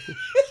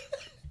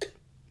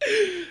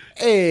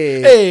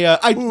 Hey,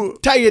 I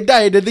tie a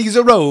dye to these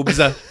robes.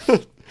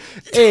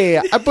 hey,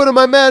 I put in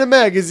my Mad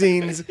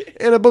magazines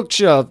in a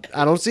bookshelf.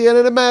 I don't see it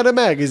in the Mad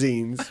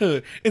magazines.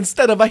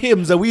 Instead of a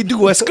hymns, we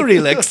do a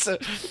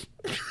Skrillex.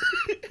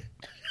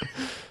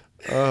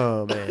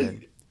 Oh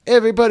man!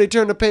 Everybody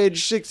turn to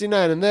page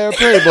 69 and they're a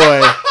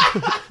Playboy.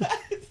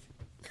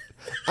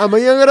 I'm a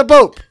young of the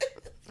Pope.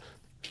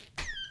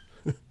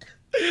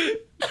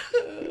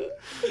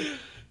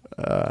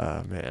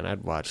 Man,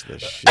 I'd watch the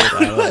shit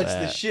out of Watch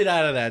that. the shit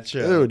out of that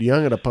show. Dude,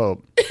 young of the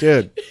Pope.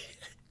 Dude,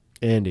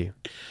 Andy.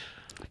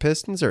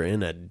 Pistons are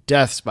in a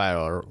death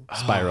spiral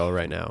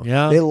right now.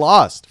 Yeah. They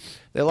lost.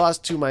 They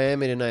lost to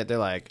Miami tonight. They're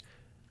like,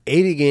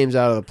 80 games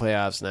out of the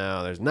playoffs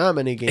now. There's not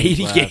many games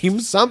 80 left.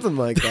 games? Something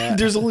like that.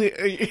 There's only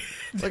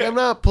like, I'm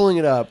not pulling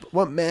it up.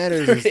 What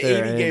matters is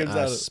they're 80 in games a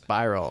out of-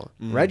 spiral.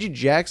 Reggie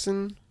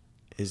Jackson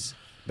has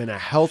been a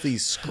healthy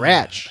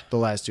scratch the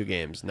last 2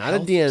 games. Not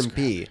Healthy a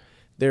DNP.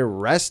 They're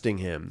resting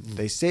him.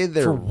 They say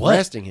they're For what?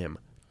 resting him.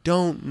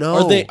 Don't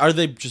know. Are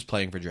they just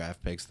playing for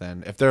draft picks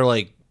then? If they're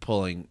like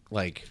pulling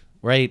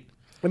right?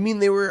 I mean,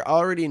 they were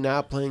already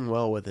not playing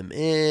well with him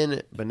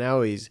in, but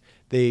now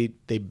they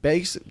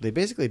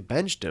basically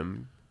benched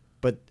him,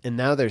 and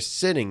now they're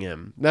sitting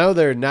him. Now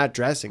they're not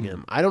dressing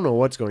him. I don't know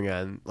what's going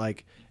on.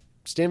 Like,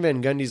 Stan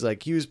Van Gundy's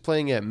like, he was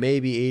playing at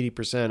maybe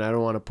 80%. I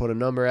don't want to put a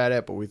number at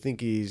it, but we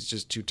think he's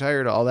just too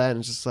tired, all that. And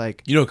it's just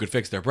like, You know who could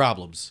fix their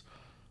problems?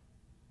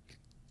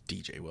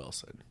 DJ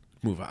Wilson.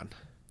 Move on.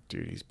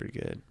 dude, he's pretty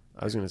good.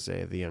 I was going to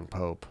say the young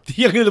Pope. The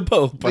young of the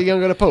Pope. The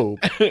young of the Pope.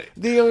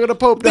 The young of the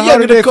Pope. The The young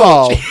harder of the they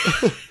fall.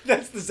 coach.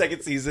 That's the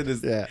second season.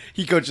 Yeah.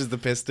 He coaches the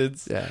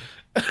Pistons. Yeah.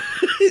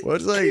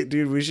 What's like,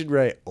 dude, we should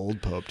write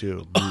old Pope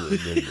too.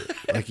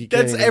 Like, he can't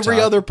That's even every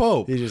talk. other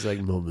Pope. He's just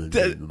like,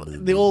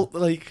 The old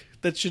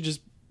that should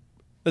just.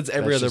 That's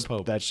every other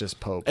Pope. That's just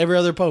Pope. Every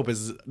other Pope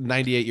is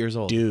 98 years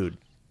old. Dude,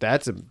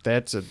 that's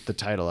the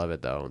title of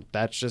it though.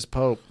 That's just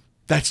Pope.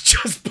 That's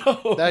just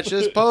Pope. That's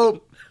just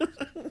Pope.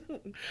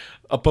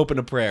 A Pope and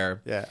a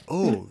prayer. Yeah.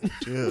 Oh,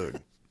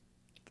 dude.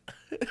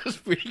 That's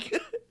pretty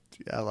good.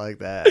 Yeah, I like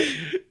that.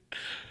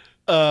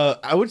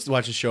 I would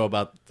watch a show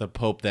about the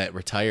Pope that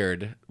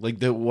retired, like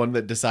the one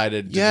that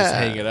decided to just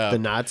hang it up. The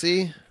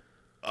Nazi.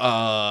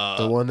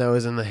 The one that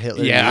was in the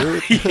Hitler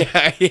Youth.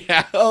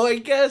 yeah. Oh, I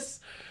guess.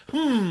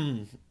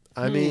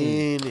 I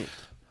mean,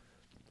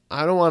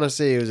 I don't want to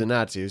say he was a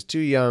Nazi. He was too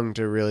young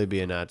to really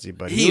be a Nazi,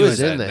 but he was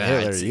in the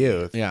Hitler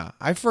Youth. Yeah,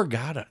 I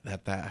forgot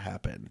that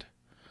happened.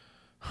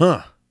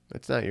 Huh.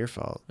 That's not your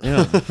fault.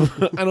 Yeah,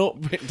 I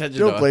don't pay attention.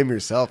 Don't blame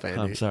yourself,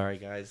 Andy. I'm sorry,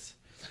 guys,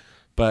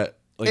 but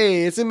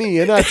hey, it's me,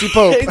 a Nazi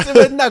Pope.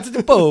 it's not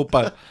the Pope.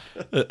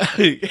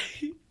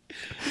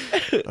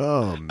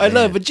 Oh man, I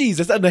love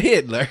Jesus and the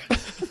Hitler.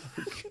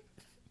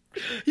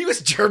 He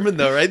was German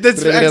though, right?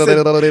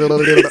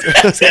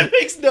 That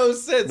makes no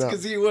sense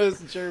because he was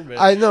German.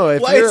 I know.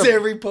 Why is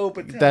every Pope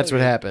Italian? That's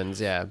what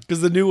happens, yeah.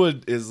 Because the new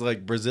one is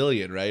like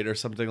Brazilian, right? Or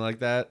something like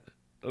that.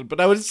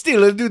 But I would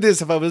still do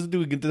this if I was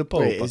doing it to the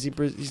Pope. Wait, is he?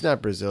 He's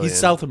not Brazilian. He's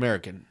South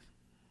American.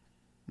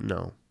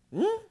 No.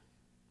 I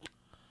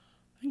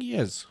think he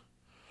is.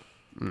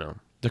 No.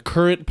 The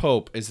current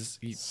Pope is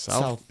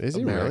South is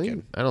he American.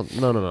 really? I don't.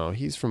 No.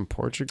 He's from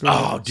Portugal.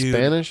 Oh, dude.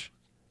 Spanish.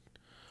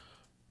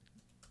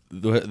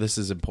 This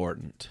is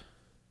important.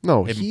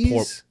 No,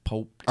 he's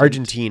Pope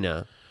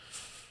Argentina.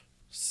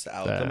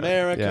 South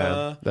America.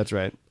 Yeah, that's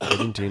right.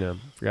 Argentina.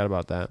 Forgot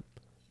about that.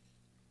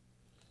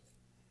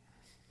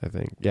 I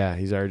think. Yeah,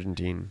 he's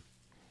Argentine.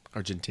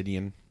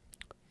 Argentinian.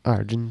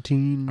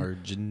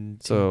 Argentine.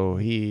 So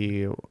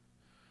he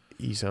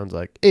sounds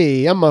like,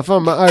 hey, I'm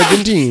from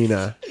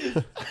Argentina.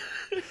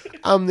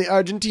 I'm the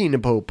Argentina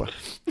Pope.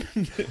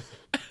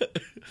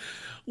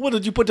 What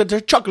did you put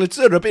the chocolate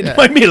syrup in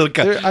my milk?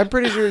 I'm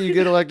pretty sure you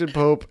get elected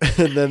Pope,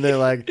 and then they're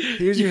like,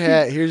 here's your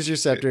hat, here's your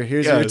scepter,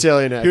 here's your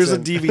Italian accent. Here's a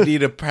DVD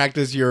to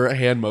practice your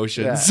hand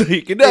motions. Yeah. So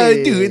you can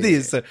do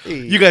this.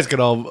 You guys can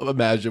all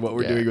imagine what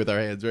we're doing with our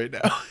hands right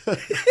now.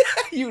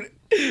 You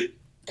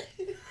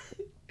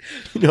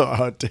know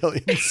how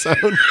Italians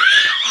sound.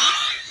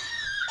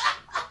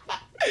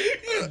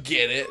 You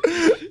get it.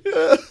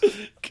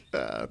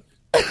 God.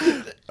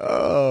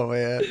 Oh,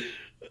 man.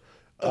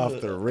 Off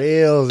the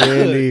rails,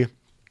 Andy.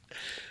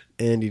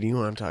 Andy, do you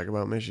want to talk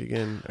about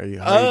Michigan? How are you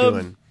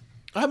doing?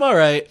 I'm all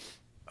right.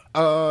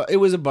 It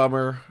was a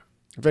bummer.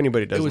 If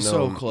anybody doesn't was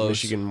know, so close.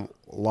 Michigan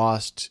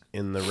lost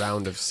in the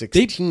round of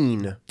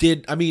 16.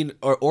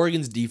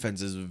 Oregon's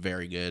defense is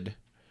very good,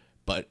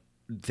 but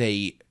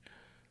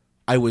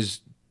I was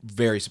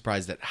very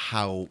surprised at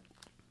how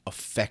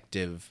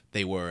effective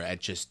they were at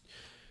just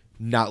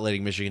not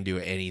letting Michigan do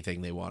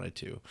anything they wanted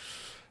to.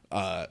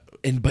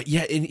 And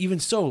even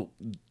so,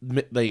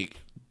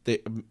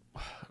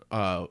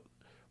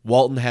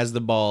 Walton has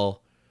the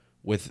ball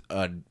with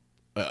a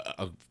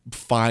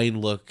fine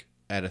look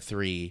at a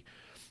three,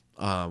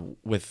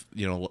 with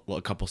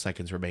a couple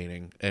seconds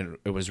remaining, and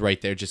it was right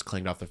there, just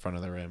clanged off the front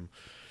of the rim.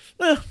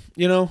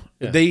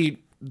 They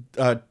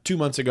 2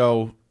 months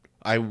ago,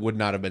 I would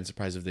not have been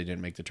surprised if they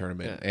didn't make the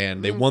tournament,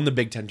 and they won the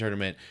Big Ten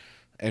tournament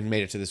and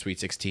made it to the Sweet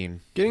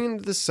 16. Getting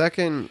into the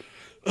second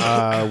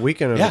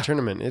weekend of the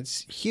tournament,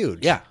 it's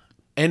huge. Yeah.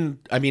 And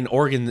I mean,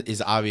 Oregon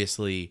is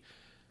obviously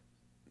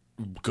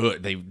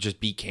good. They just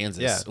beat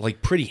Kansas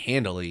pretty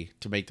handily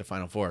to make the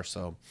Final Four.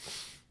 So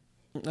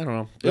I don't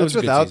know. It was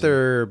without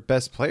their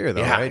best player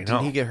though, Yeah, right?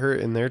 Didn't he get hurt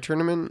in their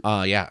tournament?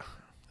 Yeah.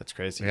 That's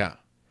crazy. Yeah.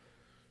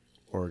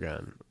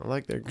 Oregon. I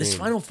like their game. This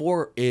Final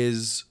Four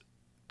is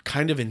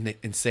kind of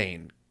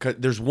insane.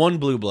 There's one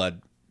blue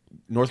blood.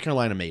 North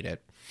Carolina made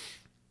it.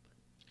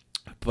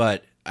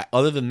 But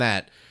other than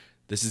that,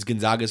 this is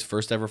Gonzaga's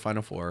first ever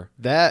Final Four.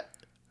 That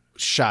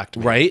shocked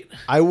me. Right?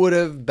 I would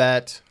have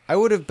bet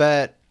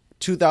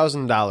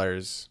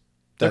 $2,000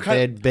 that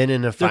they had been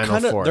in a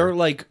Final Four. They're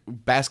like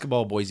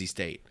basketball Boise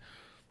State.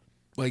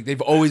 Like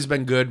they've always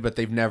been good, but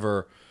they've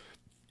never,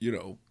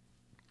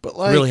 but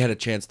like, really had a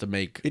chance to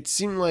make. It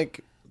seemed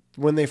like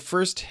when they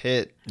first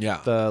hit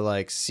the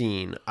like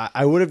scene,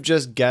 I would have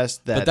just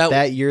guessed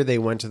that year they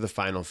went to the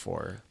Final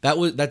Four.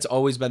 That's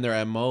always been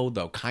their MO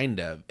though, kind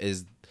of,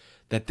 is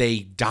that they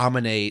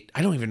dominate.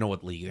 I don't even know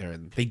what league they're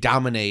in. They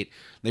dominate.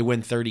 They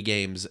win 30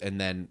 games, and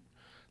then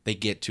they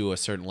get to a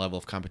certain level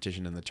of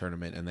competition in the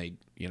tournament, and they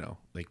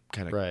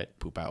kind of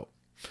poop out.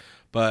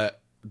 But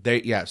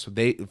they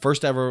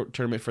first ever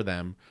tournament for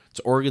them. It's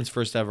Oregon's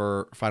first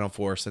ever Final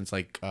Four since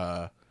like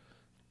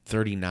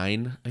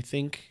 39, I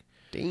think.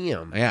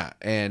 Damn. Yeah,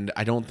 and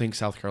I don't think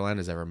South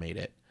Carolina's ever made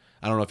it.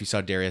 I don't know if you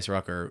saw Darius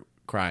Rucker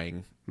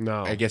crying.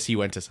 No. I guess he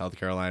went to South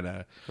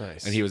Carolina.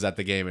 Nice. And he was at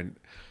the game, and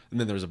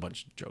then there was a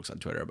bunch of jokes on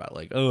Twitter about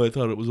like, oh, I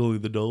thought it was only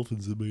the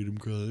Dolphins that made him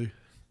cry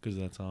because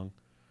of that song.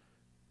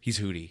 He's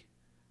Hootie.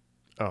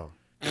 Oh.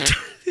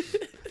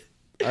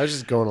 I was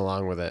just going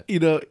along with it.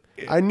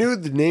 I knew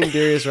the name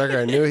Darius Rucker.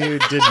 I knew he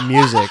did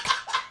music.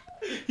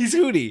 He's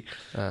Hootie.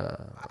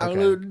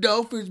 Okay.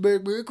 Dolphins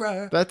make me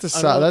cry. That's a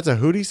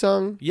Hootie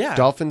song? Yeah.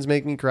 Dolphins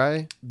make me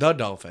cry? The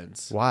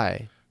Dolphins.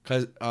 Why?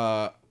 Because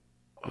why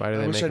do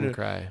they make me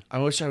cry? I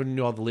wish I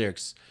knew all the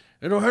lyrics.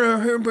 You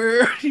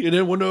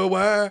didn't wonder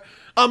why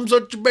I'm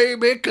such a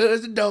baby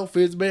because the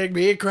Dolphins make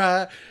me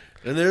cry.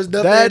 And there's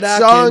nothing that I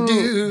song can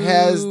do.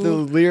 Has the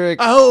lyric.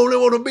 I only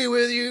want to be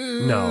with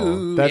you.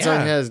 No, that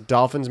song has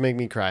Dolphins make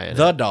me cry in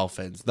the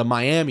Dolphins, the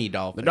Miami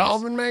Dolphins. The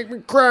Dolphins make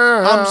me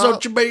cry. I'm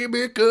such a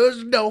baby because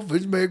the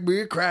Dolphins make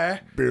me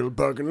cry. Build a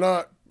parking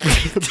lot.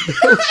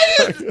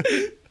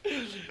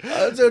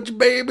 I'm such a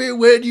baby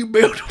when you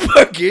build a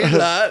parking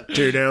lot.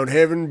 Tear down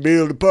heaven,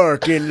 build a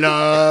parking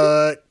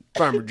lot.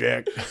 Farmer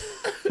Jack.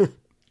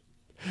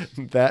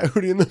 That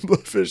Hootie and the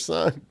Blowfish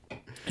song.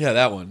 Yeah,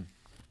 that one.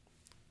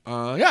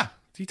 Yeah,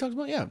 he talks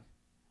about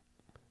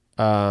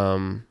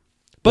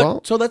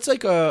so that's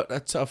like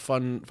a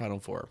fun Final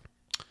Four.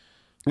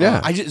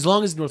 Yeah, as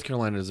long as North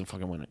Carolina doesn't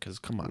fucking win it, because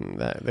come on,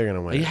 they're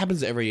gonna win. It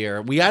happens every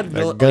year.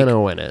 They're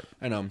gonna win it.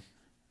 I know.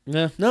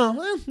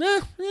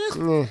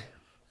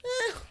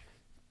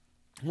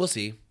 We'll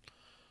see.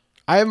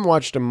 I haven't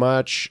watched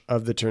much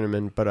of the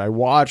tournament, but I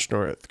watched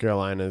North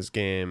Carolina's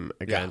game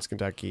against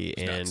Kentucky,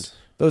 and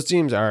those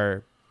teams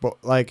are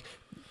like.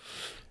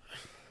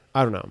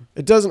 I don't know.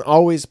 It doesn't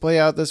always play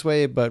out this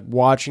way, but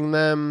watching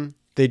them,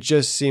 they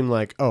just seem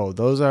like, oh,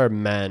 those are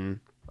men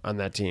on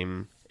that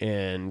team.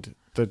 And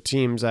the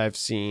teams I've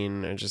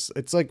seen are just,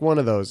 it's like one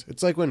of those.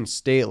 It's like when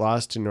State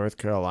lost to North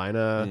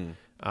Carolina,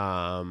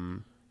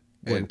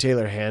 when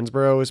Taylor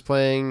Hansborough was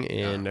playing,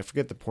 and I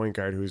forget the point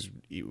guard who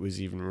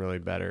was even really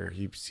better.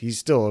 He's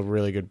still a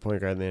really good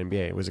point guard in the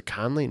NBA. Was it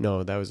Conley?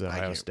 No, that was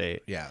Ohio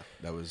State. Yeah,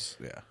 that was,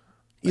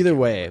 Either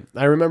way,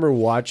 I remember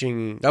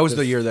watching... That was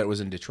the year that was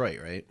in Detroit,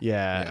 right?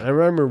 Yeah. I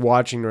remember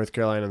watching North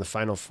Carolina in the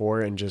Final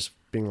Four and just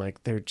being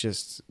like, they're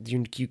just...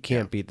 You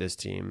can't beat this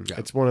team. Yeah.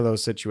 It's one of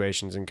those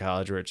situations in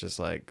college where it's just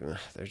like,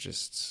 they're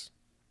just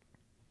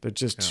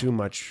too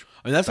much.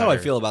 I mean, that's better. How I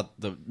feel about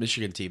the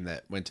Michigan team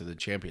that went to the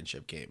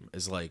championship game.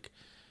 Is like,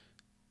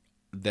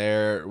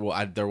 there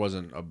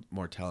wasn't a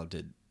more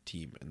talented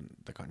team in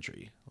the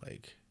country.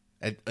 Like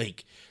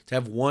to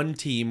have one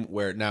team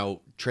where now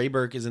Trey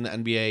Burke is in the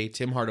NBA,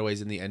 Tim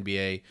Hardaway's in the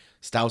NBA,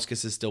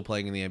 Stauskas is still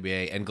playing in the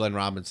NBA, and Glenn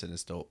Robinson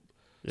is still.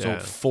 So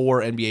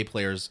four NBA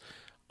players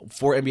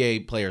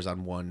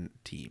on one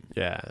team.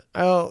 Yeah.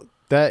 Oh,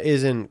 that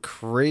isn't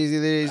crazy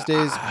these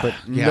days, but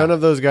none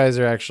of those guys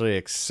are actually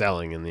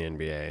excelling in the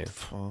NBA.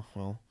 Oh,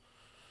 well,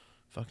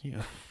 fuck you.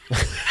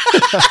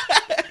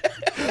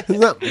 It's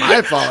not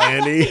my fault,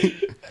 Andy.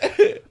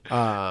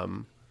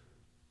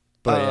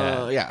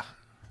 But yeah.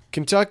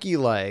 Kentucky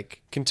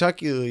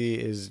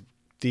is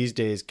these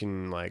days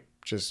can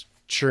just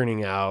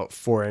churning out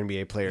 4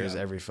 NBA players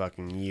every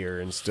fucking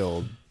year and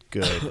still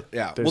good.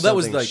 Yeah. There's that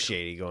was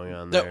shady going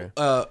on there.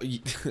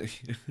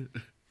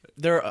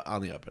 They're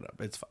on the up and up.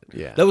 It's fine.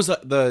 Yeah. That was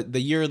the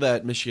year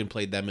that Michigan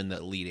played them in the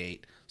Elite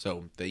Eight.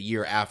 So the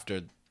year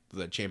after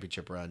the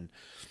championship run,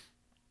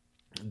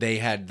 they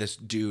had this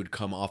dude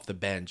come off the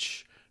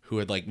bench who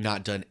had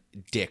not done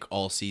dick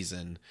all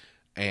season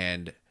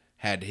and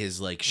had his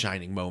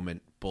shining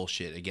moment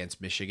bullshit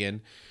against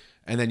Michigan.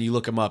 And then you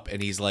look him up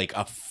and he's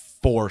a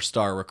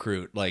 4-star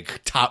recruit,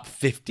 top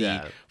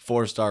 50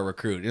 4-star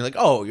recruit. And you're like,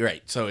 oh, you're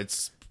right. So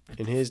it's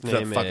and his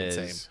name is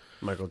same.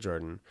 Michael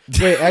Jordan.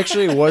 Wait,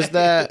 actually, was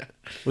that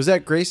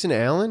Grayson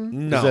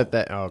Allen? No. Was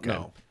that? Oh, okay.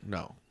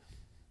 No.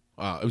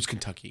 It was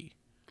Kentucky.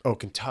 Oh,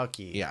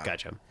 Kentucky. Yeah.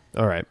 Gotcha.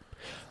 All right.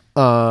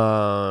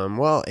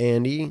 Well,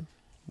 Andy,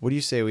 what do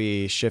you say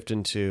we shift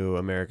into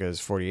America's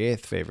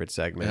 48th favorite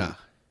segment,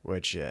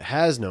 which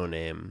has no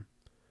name,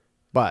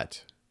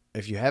 but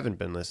if you haven't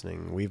been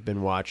listening, we've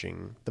been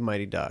watching The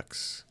Mighty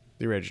Ducks,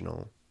 the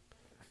original,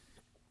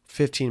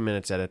 15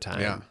 minutes at a time.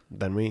 Yeah.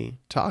 Then we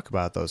talk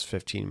about those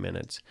 15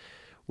 minutes.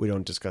 We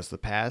don't discuss the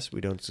past.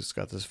 We don't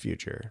discuss the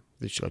future.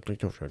 We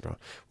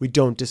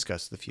don't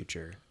discuss the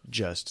future.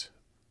 Just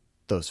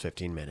those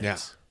 15 minutes. Yeah.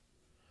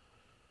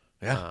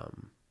 Yeah.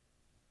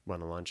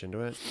 Want to launch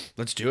into it?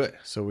 Let's do it.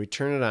 So we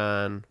turn it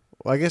on.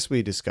 Well, I guess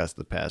we discussed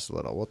the past a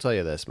little. We'll tell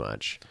you this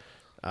much.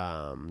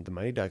 The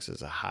Mighty Ducks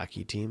is a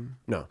hockey team.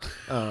 No.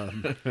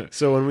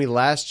 So when we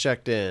last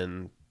checked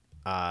in,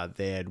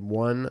 they had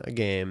won a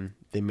game.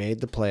 They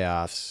made the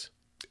playoffs.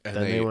 And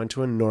then they went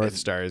to a North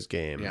Stars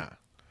game. Yeah.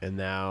 And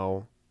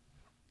now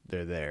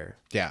they're there.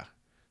 Yeah.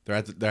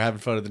 They're having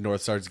fun at the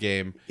North Stars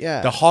game.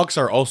 Yeah. The Hawks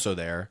are also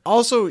there.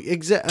 Also,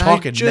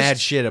 talking mad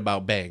shit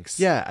about Banks.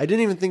 Yeah, I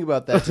didn't even think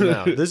about that till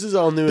now. This is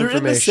all new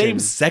information. They're in the same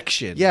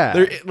section.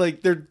 Yeah.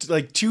 They're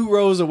like 2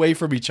 rows away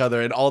from each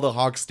other, and all the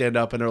Hawks stand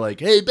up and are like,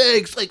 "Hey,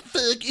 Banks, like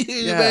fuck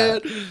you,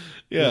 man."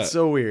 Yeah. It's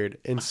so weird.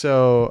 And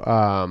so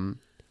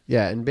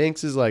and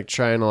Banks is like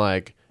trying to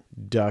like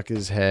duck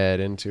his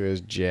head into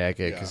his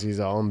jacket because he's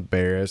all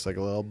embarrassed like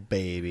a little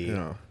baby.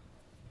 Yeah.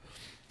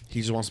 He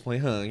just wants to play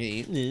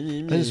hockey.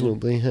 I just want to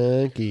play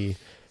hockey.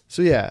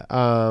 So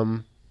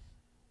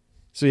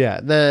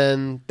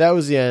then that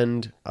was the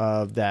end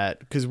of that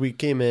because we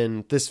came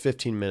in. This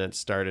 15 minutes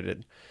started at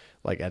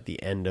like at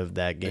the end of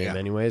that game,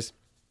 anyways.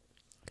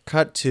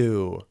 Cut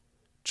to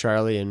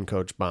Charlie and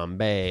Coach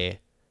Bombay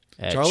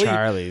at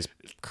Charlie's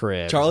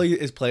crib. Charlie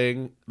is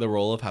playing the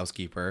role of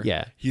housekeeper.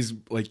 Yeah, he's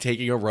like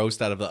taking a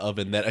roast out of the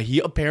oven that he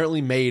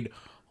apparently made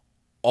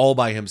all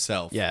by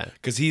himself. Yeah,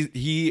 because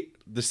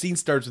the scene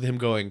starts with him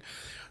going,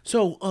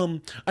 "So,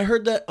 I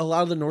heard that a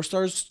lot of the North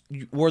Stars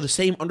wore the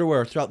same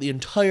underwear throughout the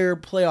entire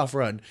playoff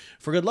run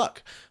for good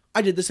luck.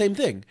 I did the same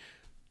thing."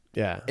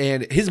 Yeah.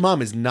 And his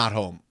mom is not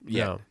home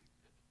yet. No.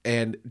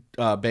 And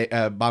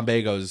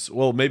Bombay goes,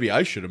 "Well, maybe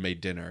I should have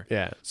made dinner."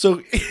 Yeah.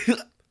 So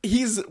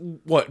he's,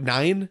 what,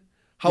 9?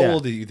 How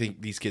old do you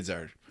think these kids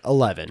are?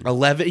 11.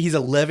 11? He's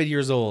 11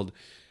 years old.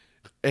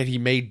 And he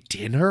made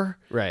dinner?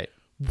 Right.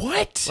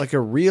 What? Like a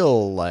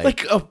real,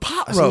 like a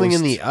pot roast. Something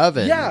in the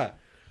oven. Yeah.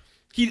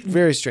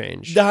 Very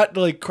strange. Not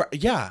like,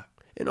 yeah.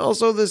 And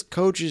also, this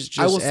coach is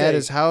just at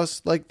his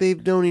house. Like,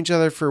 they've known each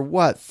other for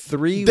what,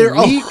 3 they're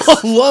weeks? They're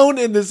alone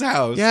in this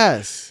house.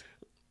 Yes.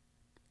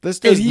 This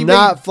does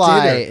not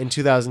fly in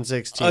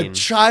 2016. A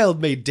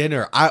child made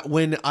dinner.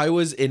 When I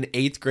was in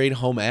 8th grade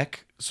home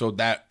ec, so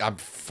that I'm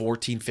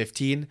 14,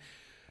 15,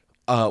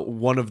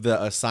 one of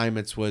the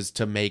assignments was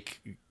to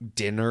make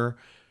dinner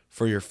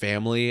for your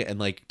family and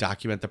like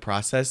document the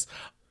process.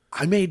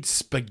 I made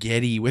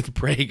spaghetti with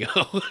Prego.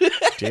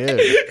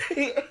 Dude.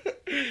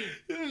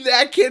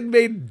 That kid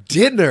made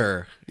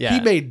dinner. Yeah.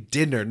 He made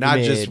dinner, not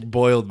just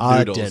boiled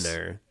noodles.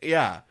 Dinner.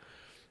 Yeah.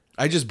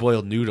 I just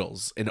boiled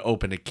noodles and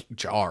opened a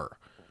jar.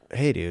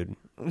 Hey, dude.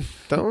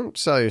 Don't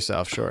sell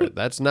yourself short.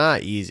 That's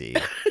not easy.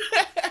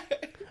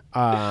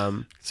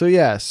 And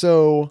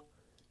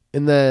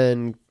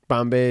then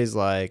Bombay's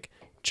like,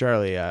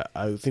 "Charlie, I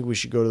think we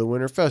should go to the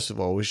Winter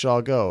Festival. We should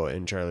all go."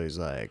 And Charlie's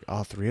like,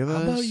 "All 3 of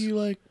us? How about you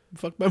like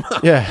fuck my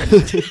mom?" Yeah,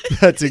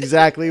 that's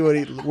exactly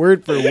what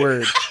word for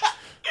word.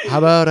 How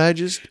about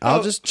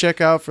I'll just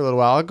check out for a little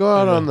while. I'll go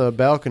out on the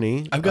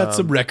balcony. I've got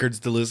some records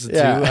to listen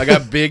to. I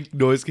got big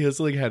noise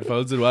canceling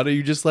headphones, and why don't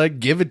you just like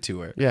give it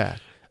to her? Yeah.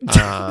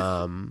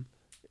 And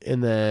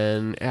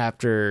then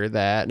after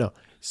that, no.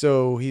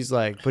 So he's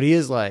like, but he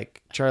is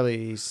like,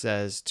 Charlie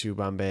says to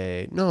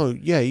Bombay, "No,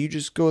 yeah, you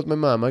just go with my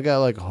mom. I got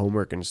like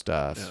homework and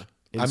stuff." Yeah.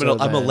 And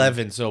I'm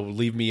 11, so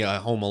leave me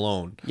home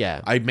alone.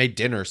 Yeah. I made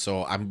dinner,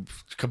 so I'm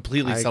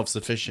completely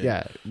self-sufficient.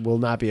 Yeah, will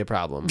not be a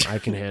problem. I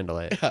can handle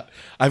it. Yeah.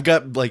 I've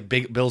got like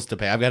big bills to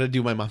pay. I've got to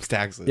do my mom's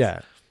taxes.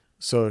 Yeah.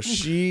 So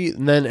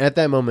and then at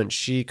that moment,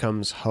 she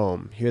comes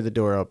home, hear the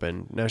door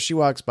open. Now she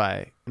walks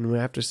by, and we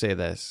have to say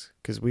this,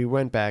 because we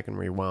went back and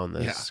rewound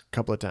this a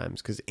couple of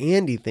times, because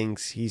Andy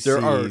thinks sees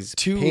are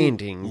 2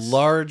 paintings.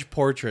 Large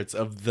portraits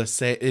of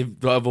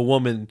of a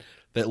woman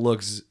that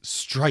looks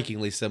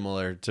strikingly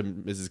similar to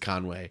Mrs.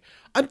 Conway.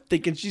 I'm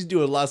thinking she's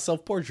doing a lot of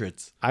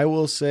self-portraits. I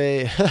will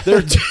say...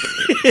 They're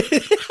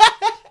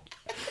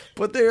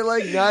But they're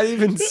like not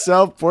even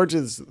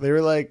self-portraits. They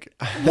were like...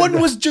 One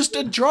was just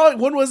a drawing.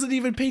 One wasn't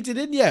even painted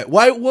in yet.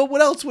 Why?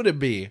 What else would it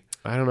be?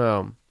 I don't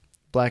know.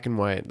 Black and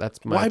white.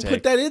 That's my take. Why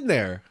put that in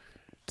there?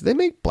 Do they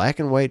make black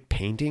and white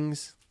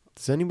paintings?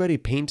 Does anybody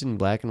paint in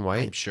black and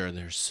white? I'm sure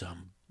there's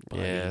some.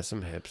 Yeah,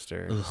 some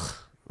hipster. Ugh.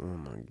 Oh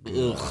my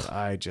god! Ugh.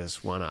 I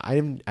just wanna. I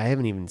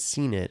haven't even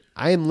seen it.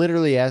 I am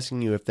literally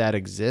asking you if that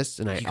exists,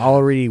 and I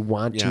already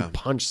want to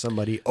punch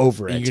somebody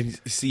over it. You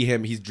can see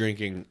him. He's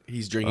drinking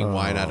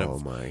wine out of. Oh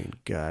my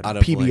god! Out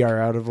of PBR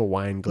out of a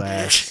wine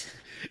glass.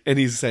 And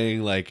he's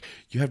saying like,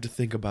 you have to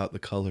think about the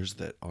colors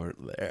that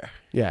aren't there.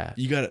 Yeah,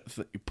 you gotta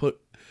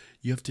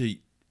You have to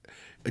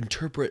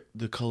interpret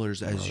the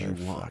colors as you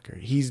want.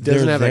 He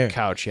doesn't have a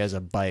couch. He has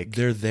a bike.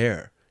 They're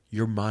there.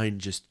 Your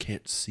mind just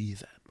can't see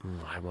them.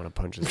 I want to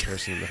punch this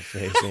person in the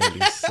face,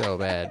 Andy, so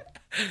bad.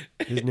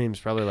 His name's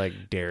probably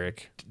like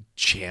Derek.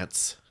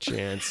 Chance.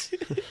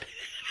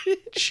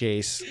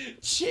 Chase.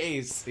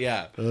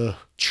 Yeah. Ugh.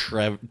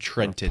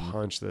 Trenton.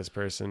 Punch this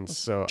person.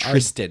 So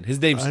Tristan. His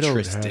name's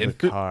Tristan. I don't have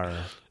a car.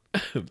 I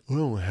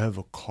don't have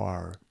a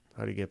car.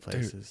 How do you get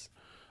places?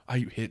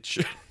 Dude, you hitch.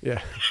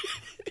 Yeah.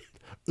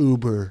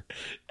 Uber.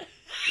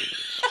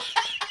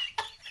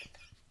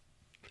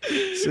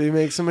 So you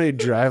make somebody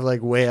drive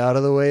like way out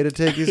of the way to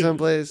take you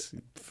someplace?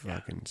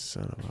 Fucking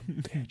son of a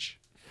bitch.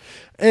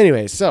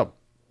 Anyway, so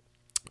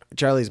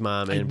Charlie's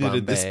mom in Bombay. I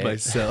knitted this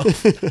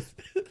myself.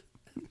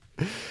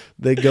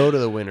 They go to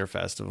the winter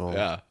festival.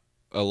 Yeah,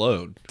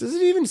 alone. Does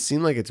it even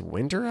seem like it's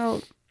winter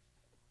out?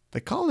 They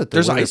call it the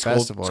There's winter ice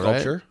festival,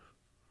 sculpture. right?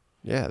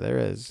 Yeah, there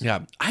is.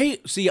 Yeah, I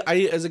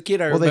as a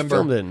kid, I Well, remember they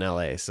filmed it in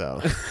L.A.,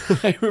 so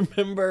I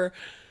remember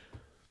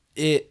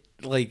it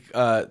like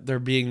there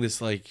being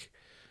this like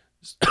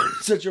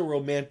such a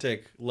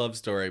romantic love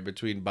story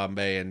between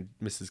Bombay and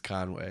Mrs.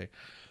 Conway,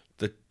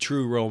 the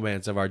true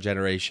romance of our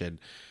generation.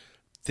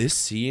 This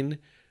scene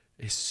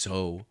is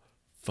so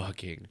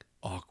fucking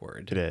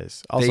awkward. it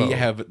is. Also, They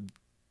have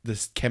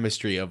this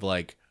chemistry of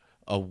like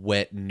a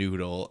wet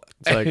noodle.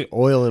 it's like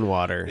oil and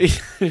water.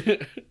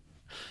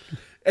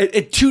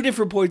 At two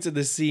different points in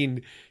the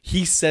scene,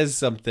 he says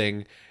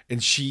something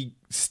and she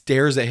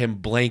stares at him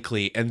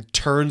blankly and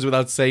turns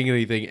without saying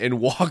anything and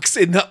walks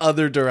in the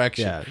other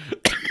direction.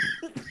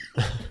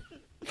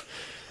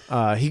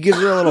 Yeah. He gives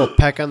her a little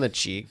peck on the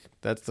cheek.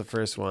 That's the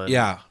first one.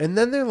 Yeah. And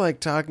then they're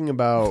like talking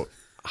about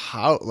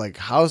how like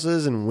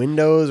houses and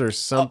windows or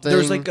something.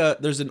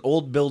 There's an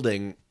old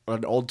building,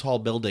 an old tall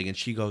building, and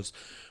she goes,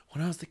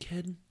 "When I was the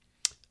kid,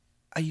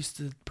 I used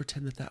to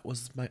pretend that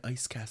was my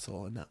ice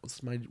castle and that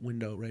was my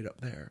window right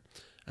up there.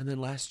 And then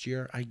last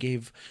year I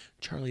gave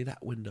Charlie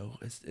that window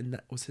and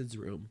that was his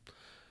room."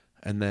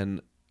 And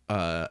then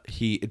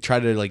he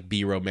tried to like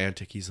be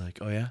romantic. He's like,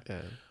 "Oh yeah?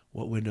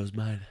 What window's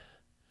mine?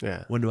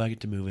 Yeah. When do I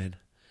get to move in?"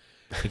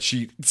 And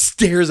she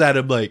stares at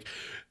him like,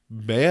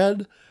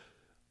 "Man,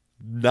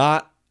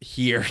 not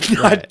here,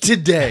 not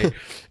today."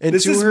 And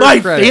this to is her my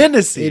credit,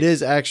 fantasy. It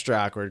is extra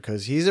awkward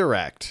because he's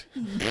erect.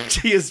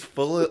 She is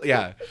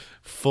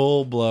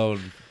full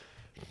blown.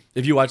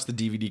 If you watch the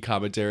DVD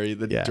commentary,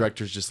 the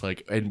director's just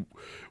like, and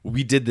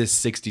we did this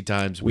 60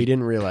 times. We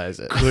didn't realize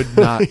it.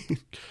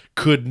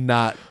 Could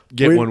not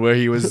get one where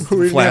he was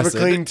we flaccid.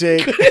 Have a clean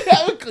take.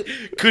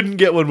 Couldn't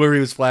get one where he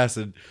was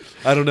flaccid.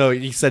 I don't know.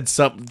 He said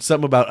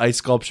something about ice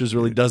sculptures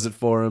really does it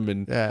for him,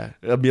 and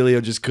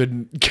Emilio just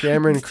couldn't.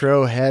 Cameron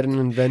Crowe hadn't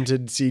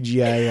invented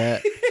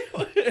CGI yet.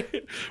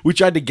 We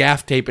tried to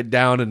gaff tape it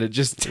down, and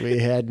we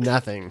had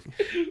nothing.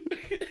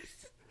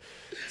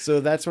 So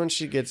that's when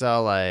she gets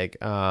all like,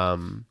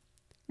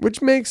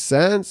 which makes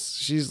sense.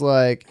 She's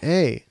like,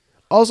 hey.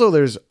 Also,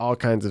 there's all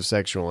kinds of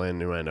sexual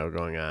innuendo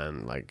going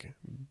on. Like,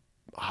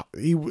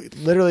 he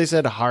literally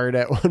said hard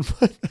at one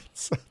point. That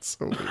sounds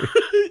so weird.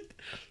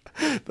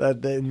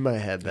 That in my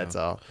head, that's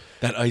all.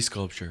 That ice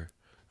sculpture.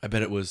 I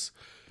bet it was.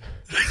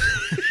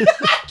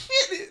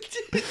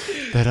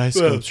 That ice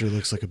sculpture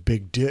looks like a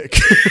big dick.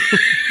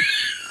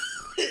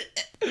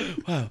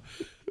 Wow.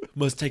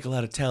 Must take a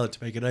lot of talent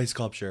to make an ice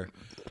sculpture.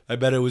 I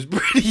bet it was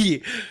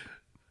pretty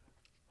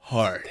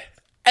hard.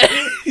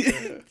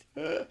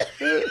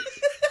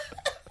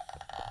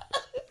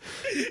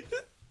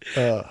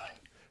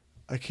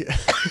 I can't.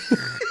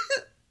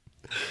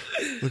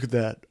 Look at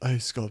that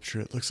ice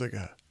sculpture. It looks like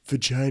a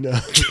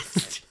vagina.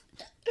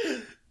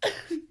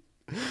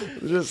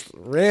 Just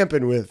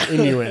rampant with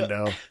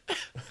innuendo.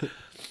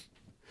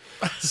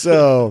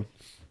 So,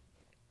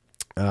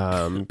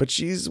 but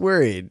she's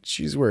worried.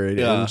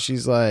 And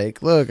she's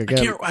like, "Look,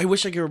 I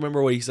wish I could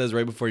remember what he says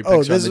right before he her picks on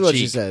the cheek. Oh, this is what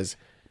she says.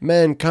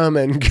 Men come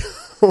and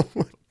go."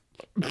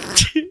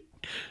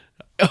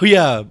 Oh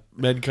yeah,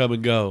 men come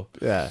and go.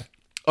 Yeah.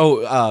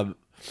 Oh,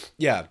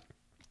 yeah.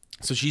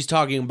 So she's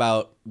talking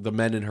about the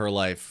men in her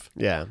life.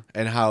 Yeah.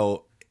 And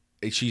how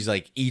she's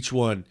like, each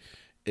one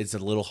is a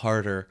little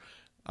harder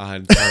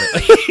on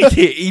Charlie.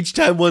 Each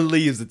time one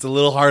leaves, it's a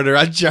little harder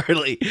on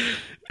Charlie.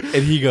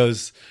 And he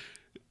goes,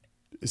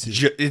 it's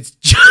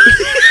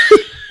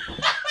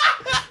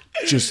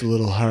just a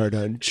little hard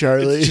on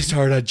Charlie. It's just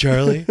hard on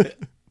Charlie.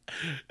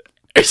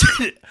 Is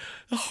it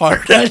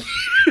hard on you?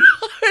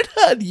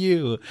 On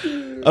you.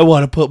 I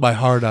want to put my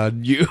heart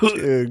on you.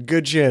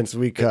 Good chance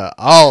we cut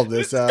all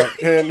this out.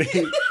 And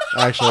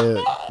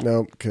actually,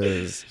 no,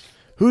 because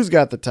who's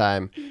got the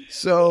time?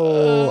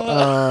 So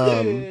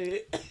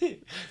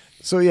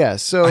yeah.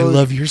 So I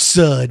love your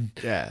son.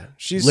 Yeah,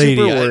 she's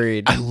Lady, super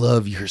worried. I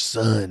love your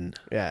son.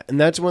 Yeah, and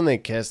that's when they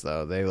kiss,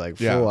 though. They like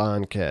full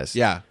on kiss.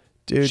 Yeah,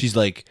 dude. She's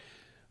like,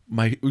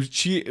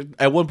 she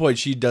at one point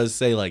she does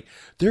say like,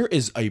 there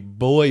is a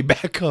boy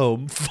back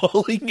home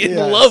falling in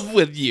love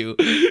with you.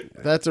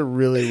 That's a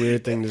really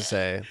weird thing to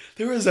say.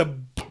 There is a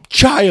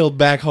child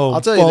back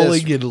home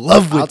falling in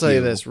love with you. I'll tell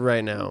you this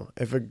right now.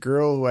 If a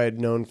girl who I'd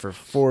known for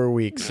 4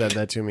 weeks said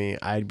that to me,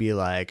 I'd be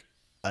like,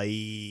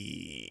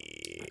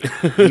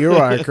 you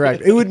are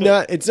correct. It would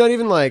not. It's not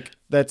even like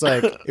that's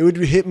like it would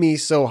hit me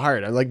so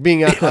hard. I'm like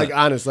being like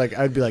honest. Like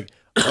I'd be like,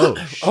 oh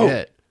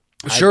shit.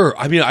 Sure.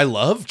 I mean, I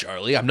love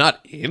Charlie. I'm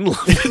not in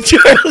love with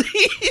Charlie.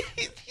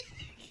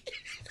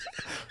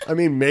 I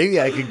mean, maybe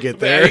I could get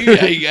there.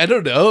 I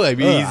don't know. I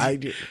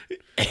mean,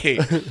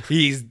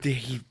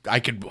 I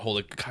could hold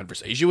a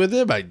conversation with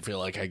him. I feel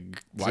like I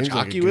watch Seems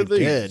like hockey a good with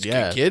him. kid, He's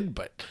yeah. a good kid,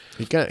 but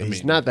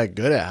He's not that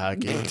good at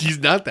hockey. he's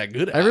not that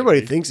good at Everybody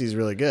hockey. thinks he's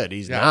really good.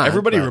 He's Yeah, not.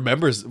 everybody but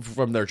remembers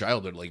from their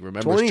childhood, like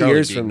remembers 20 Charlie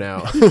years being from now.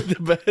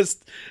 the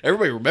best.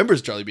 Everybody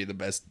remembers Charlie being the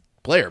best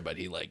player, but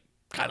he like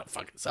kind of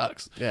fucking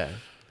sucks. Yeah.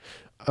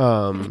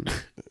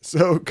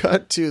 So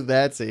cut to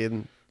that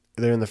scene.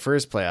 They're in the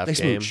first playoff They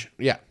game. smooch.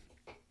 Yeah.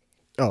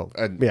 Oh,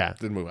 And yeah.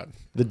 Then move on.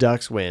 The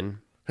Ducks win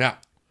Yeah.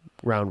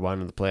 round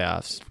 1 of the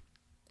playoffs.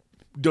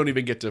 Don't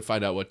even get to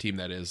find out what team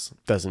that is.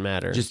 Doesn't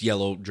matter. Just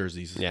yellow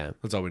jerseys. Yeah.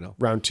 That's all we know.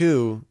 round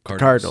 2, the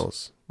Cardinals.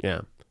 Cardinals.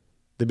 Yeah.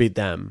 They beat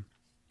them.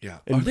 Yeah.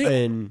 And-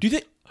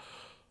 and-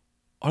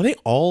 Are they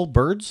all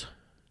birds?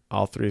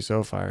 All 3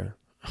 so far.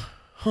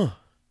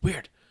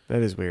 Weird.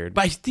 That is weird.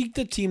 But I think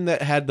the team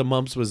that had the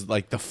mumps was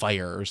like the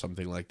Fire or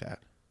something like that.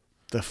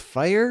 The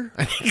Fire?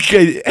 I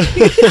think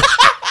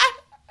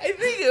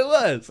it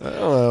was. I don't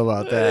know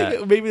about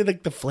that. Maybe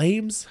like the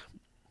Flames.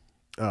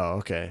 Oh,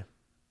 okay.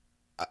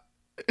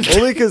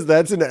 Only because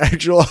that's an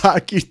actual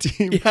hockey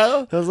team.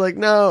 Yeah. I was like,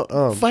 no.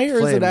 Oh, Fire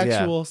is Flames, an yeah.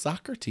 actual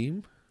soccer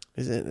team.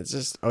 Is it? It's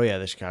just. Oh yeah,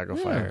 the Chicago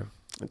Fire.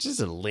 It's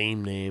just a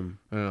lame name.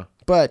 Yeah.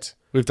 But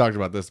We've talked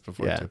about this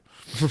before yeah,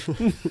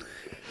 too.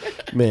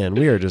 man,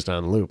 we are just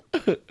on loop.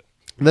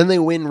 Then they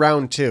win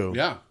round 2.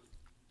 Yeah.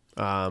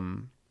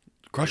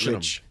 Crushing them.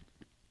 Which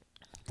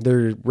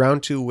their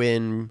round 2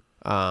 win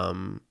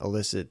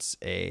elicits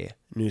a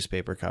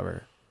newspaper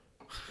cover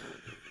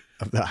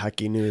of the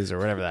Hockey News or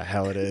whatever the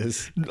hell it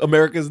is.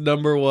 America's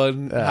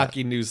 #1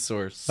 hockey news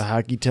source. The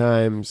Hockey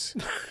Times,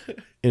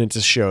 and it's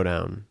a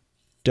showdown.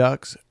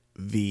 Ducks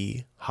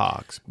v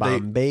Hawks.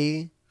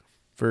 Bombay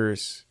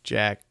versus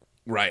Jack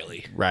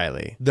Riley.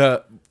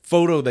 The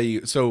photo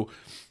so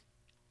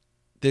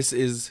this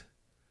is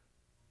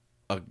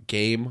a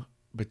game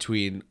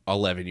between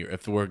 11 years,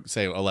 if we're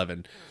saying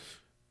 11,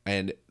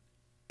 and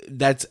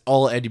that's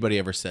all anybody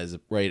ever says,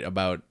 right,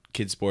 about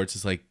kid sports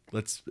is like,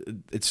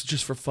 it's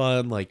just for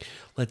fun, like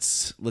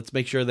let's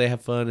make sure they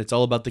have fun, it's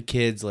all about the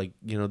kids, like,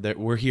 you know,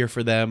 we're here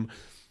for them.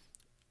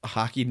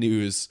 Hockey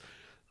News,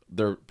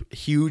 their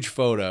huge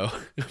photo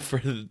for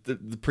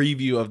the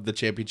preview of the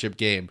championship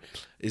game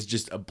is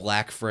just a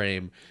black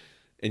frame,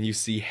 and you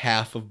see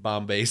half of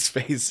Bombay's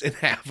face and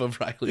half of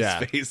Riley's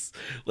face.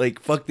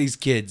 Like, fuck these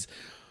kids.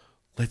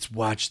 Let's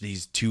watch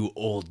these 2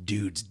 old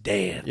dudes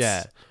dance.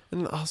 Yeah.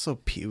 And also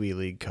Pee Wee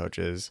League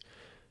coaches.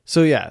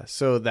 So yeah,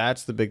 so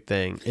that's the big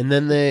thing. And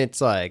then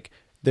it's like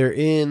they're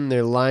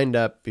lined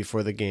up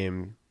before the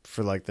game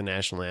for like the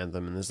national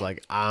anthem, and there's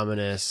like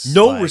ominous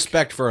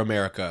Respect for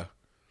America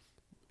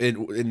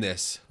in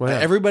this. Wow.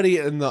 Everybody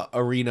in the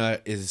arena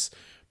is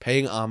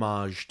paying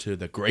homage to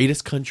the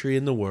greatest country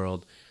in the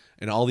world.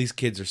 And all these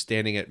kids are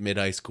standing at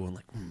mid-ice school and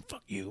like,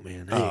 fuck you,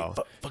 man. Hey,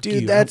 fuck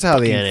dude, you. that's how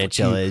the Fuck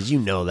NHL you. is. You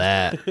know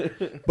that.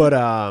 But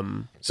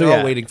So yeah,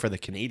 all waiting for the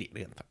Canadian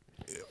anthem.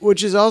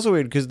 which is also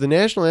weird because the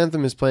national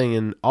anthem is playing,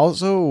 and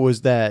also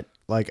was that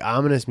like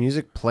ominous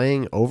music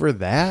playing over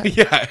that?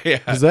 Yeah.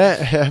 Is that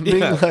happening?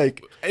 Yeah.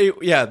 Like,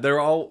 Yeah, they're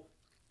all...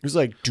 it was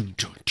like,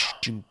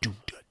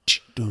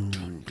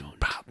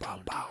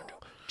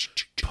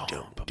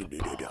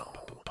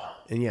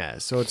 and yeah,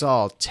 so it's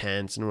all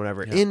tense and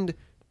whatever. Yeah. And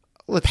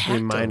let's Packed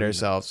remind arena.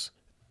 ourselves,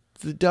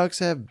 the Ducks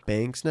have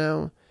Banks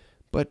now,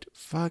 but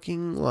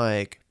fucking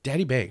like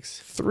Daddy Banks.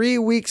 3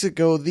 weeks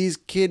ago, these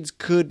kids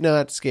could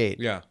not skate.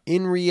 Yeah.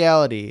 In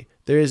reality,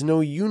 there is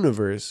no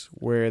universe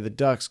where the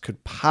Ducks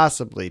could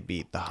possibly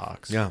beat the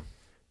Hawks. Yeah.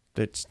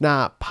 It's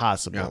not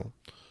possible that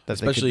they could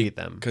Especially beat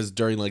them. because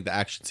during like the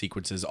action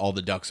sequences, all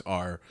the Ducks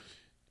are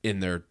in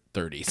their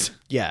 30s.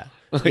 Yeah.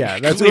 Like, Yeah,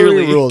 that's clearly-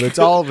 clearly ruled. It's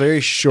all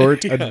very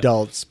short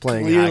adults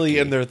playing Clearly hockey.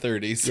 in their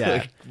 30s.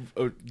 Yeah.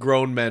 Like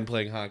grown men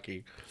playing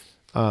hockey.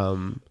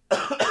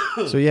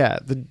 So yeah,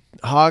 the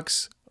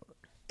Hawks.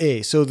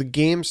 So the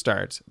game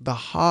starts. The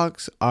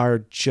Hawks are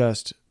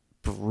just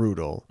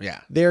brutal.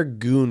 Yeah. They're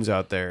goons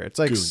out there. It's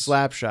like Goons.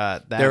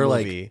 Slapshot. That They're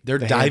movie, like they're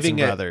The diving Hanson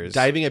at Brothers.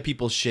 diving at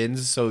people's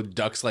shins, so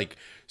ducks like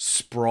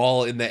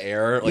sprawl in the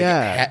air, like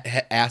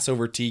Yeah. ass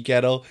over tea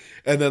kettle,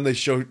 and then they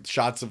show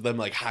shots of them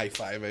like high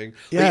fiving.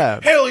 Yeah.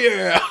 Like, hell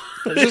yeah!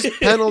 Just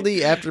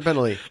penalty after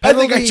penalty. I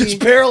think I Penalty- just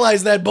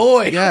paralyzed that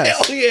boy.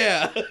 Yes. Hell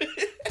yeah!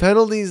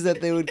 penalties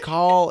that they would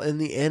call in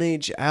the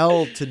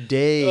NHL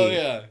today. Oh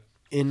yeah.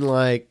 In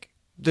like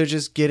they're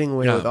just getting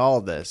away Yeah. with all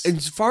of this.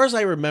 As far as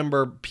I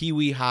remember, Pee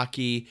Wee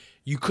hockey,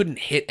 you couldn't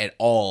hit at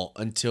all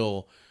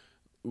until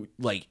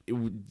like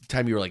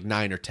time you were like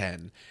 9 or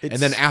 10, and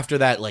then after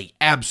that, like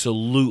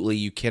absolutely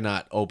you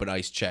cannot open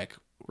ice check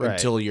Right.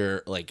 until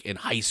you're like in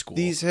high school.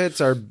 These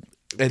hits are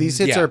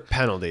yeah. are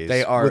penalties.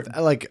 They are- with,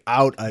 like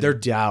out a They're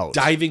doubt.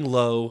 diving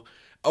low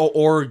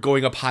or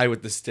going up high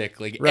with the stick.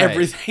 Like Right.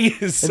 everything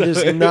is and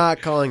just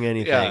not calling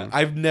anything. Yeah,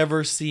 I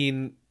don't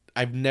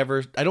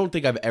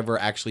think I've ever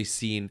actually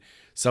seen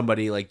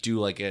somebody like do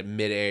like a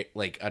mid-air,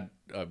 like a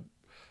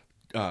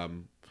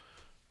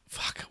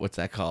fuck, what's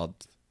that called?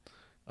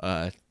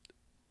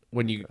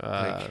 When you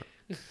like,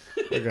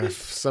 like a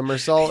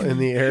somersault in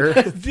the air,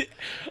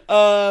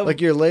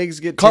 like your legs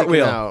get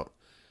Cartwheel. taken out.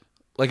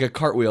 Like a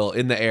cartwheel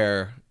in the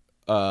air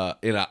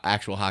in an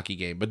actual hockey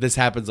game. But this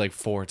happens like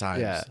 4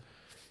 times. Yeah.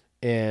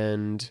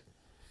 And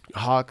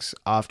Hawks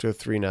off to a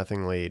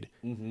 3-0 lead.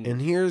 Mm-hmm.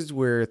 And here's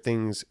where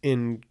things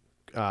in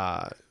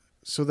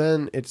so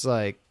then it's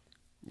like,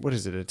 what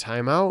is it, a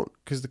timeout?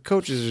 Because the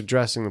coach is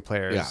addressing the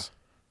players. Yeah.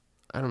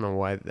 I don't know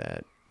why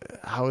that.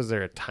 How is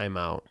there a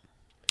timeout?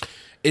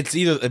 It's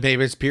either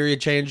maybe it's period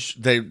change.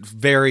 They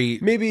very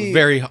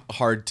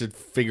hard to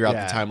figure out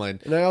the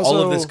timeline. And I also,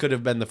 all of this could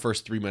have been the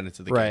first 3 minutes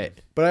of the game.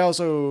 Right. But I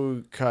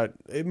also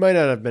it might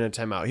not have been a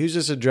timeout. He was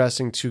just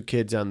addressing 2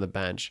 kids on the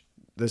bench.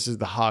 This is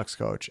the Hawks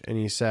coach. And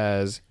he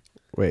says,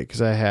 wait,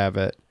 because I have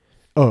it.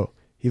 Oh,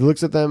 he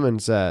looks at them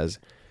and says,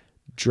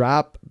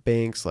 drop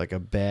Banks like a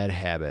bad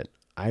habit.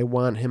 I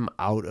want him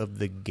out of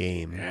the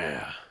game.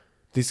 Yeah.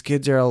 These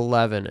kids are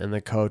 11, and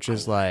the coach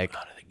is like,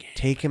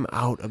 take him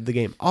out of the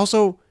game.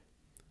 Also,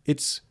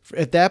 it's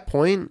at that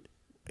point,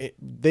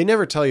 they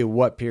never tell you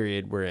what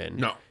period we're in.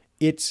 No.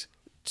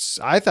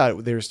 I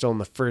thought they were still in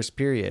the first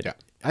period. Yeah.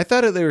 I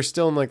thought they were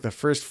still in like the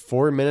first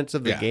 4 minutes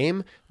of the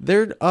game.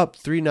 They're up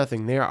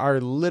 3-0. They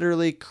are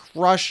literally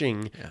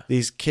crushing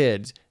these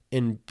kids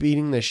and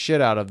beating the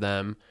shit out of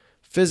them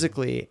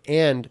physically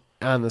and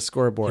on the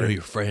scoreboard. You know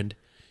your friend?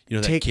 You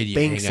know that Take kid you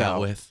Banks hang out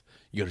out. with,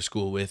 you go to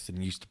school with,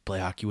 and used to play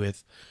hockey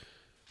with?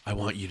 I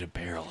want you to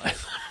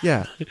paralyze him.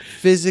 Yeah.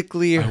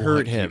 Physically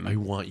hurt him. I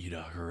want you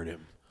to hurt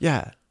him.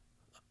 Yeah.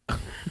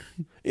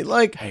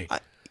 Like, hey, I'm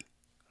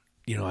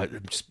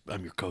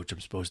your coach. I'm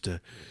supposed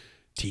to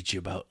teach you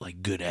about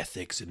like good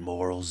ethics and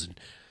morals and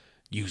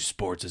use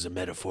sports as a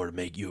metaphor to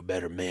make you a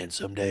better man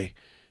someday.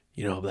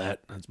 You know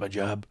that? That's my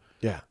job.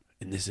 Yeah.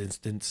 In this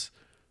instance,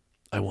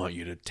 I want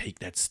you to take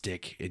that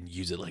stick and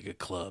use it like a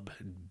club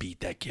and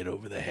beat that kid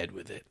over the head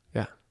with it.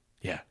 Yeah.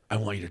 Yeah. I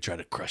want you to try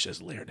to crush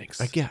his larynx.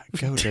 Yeah,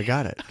 coach, I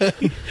got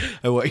it.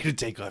 I want you to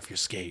take off your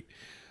skate,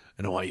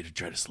 and I want you to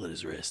try to slit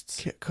his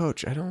wrists.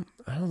 Coach, I don't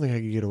think I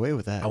could get away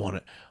with that. I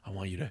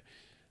want you to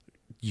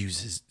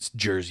use his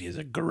jersey as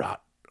a garrote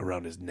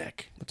around his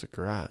neck. What's a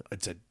garrote?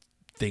 It's a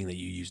thing that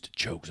you use to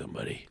choke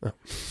somebody. Oh.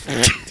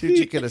 Dude,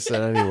 you could have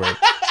said anyway.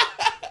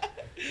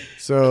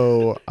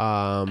 So,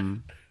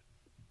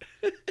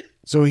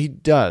 so he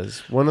does.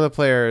 One of the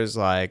players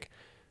like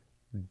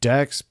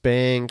Dex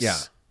Banks. Yeah.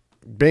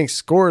 Banks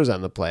scores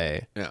on the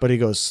play, but he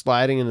goes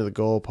sliding into the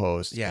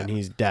goalpost, and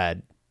he's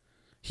dead.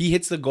 He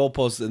hits the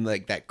goalpost in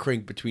like that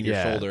crink between your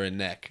shoulder and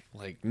neck,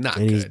 like not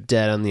and good. He's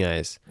dead on the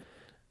ice.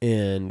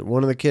 And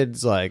one of the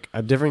kids, like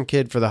a different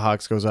kid for the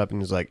Hawks, goes up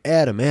and he's like,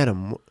 Adam,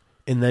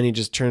 and then he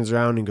just turns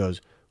around and goes,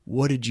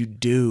 "What did you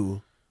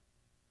do?"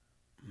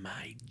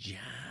 My job.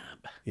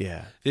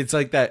 Yeah, it's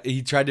like that.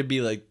 He tried to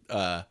be like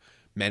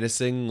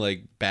menacing,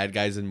 like bad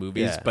guys in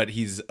movies, but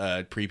he's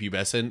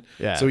prepubescent,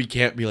 so he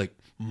can't be like,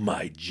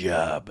 my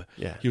job.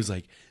 Yeah. He was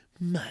like,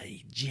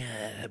 my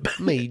job.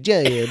 My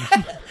job.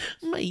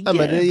 My job. I'm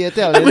the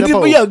Italian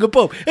I'm the younger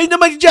Pope. Ain't no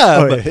my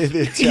job. Oh, the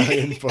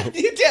Italian Pope. The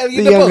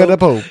Italian the younger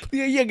Pope. The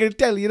younger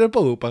Italian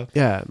Pope.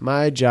 Yeah,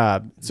 my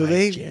job. So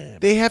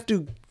they have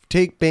to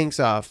take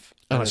Banks off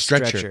on a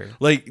stretcher.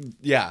 Like,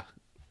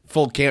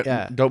 full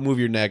can't, don't move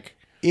your neck.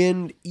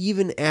 And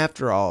even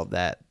after all of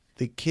that,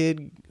 the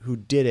kid who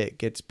did it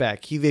gets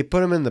back. They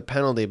put him in the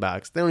penalty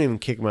box. They don't even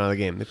kick him out of the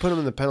game. They put him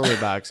in the penalty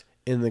box.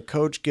 And the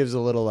coach gives a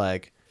little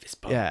like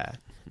fist bump. Yeah.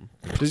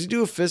 Does he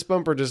do a fist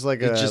bump or just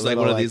like it's just like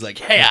one of these like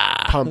hey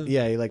pump?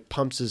 Yeah, he like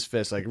pumps his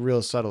fist like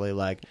real subtly.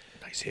 Like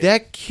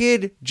that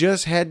kid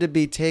just had to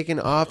be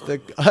taken off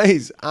the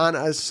ice on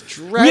a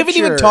stretcher. We haven't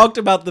even talked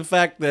about the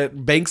fact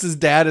that Banks'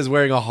 dad is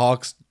wearing a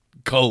Hawks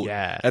coat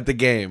at the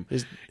game.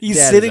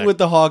 He's sitting with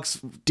the Hawks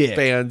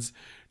fans.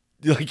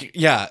 Like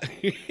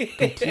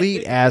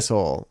complete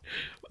asshole.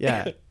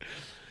 Yeah,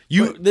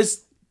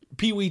 this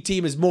Pee Wee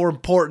team is more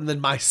important than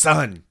my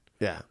son.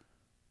 Yeah.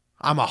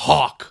 I'm a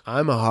Hawk.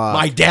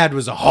 My dad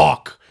was a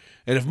Hawk.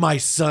 And if my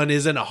son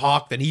isn't a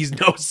Hawk, then he's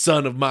no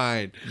son of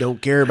mine.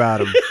 Don't care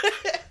about him.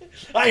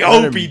 I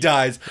hope he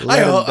dies.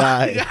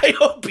 I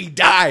hope he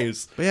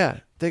dies. But yeah,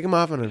 take him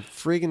off on a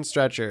freaking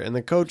stretcher. And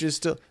the coach is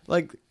still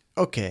like,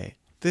 okay,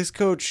 this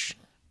coach,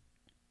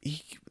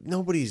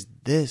 nobody's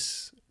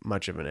this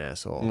much of an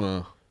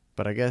asshole.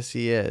 But I guess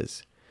he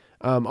is.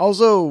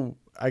 Also,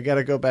 I got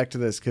to go back to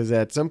this because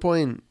at some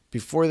point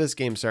before this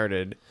game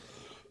started,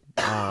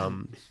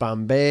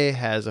 Bombay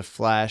has a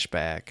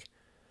flashback.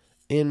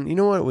 And you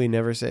know what we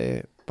never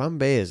say?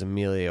 Bombay is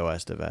Emilio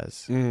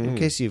Estevez, in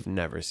case you've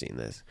never seen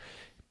this.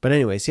 But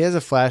anyways, he has a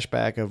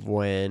flashback of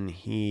when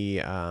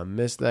he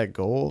missed that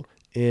goal.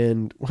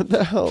 And what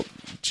the hell?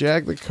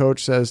 Jack, the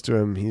coach, says to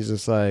him, he's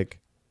just like,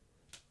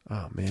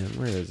 oh, man,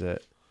 where is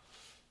it?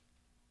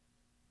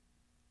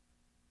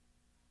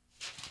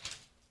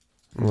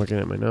 I'm looking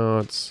at my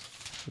notes.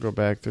 Go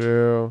back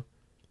through.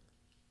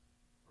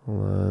 Hold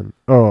on.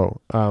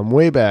 Oh,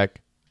 way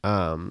back.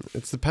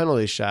 It's the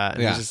penalty shot.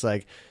 And he's just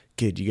like,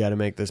 kid, you got to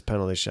make this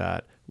penalty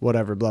shot.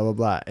 Whatever, blah, blah,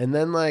 blah. And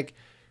then, like,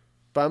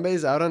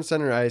 Bombay's out on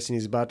center ice and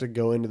he's about to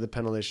go into the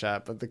penalty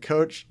shot, but the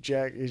coach,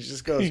 Jack, he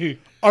just goes, Come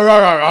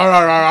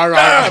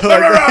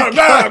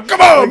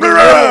on,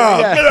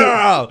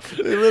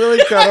 They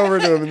literally cut over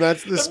to him, and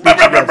that's the speech.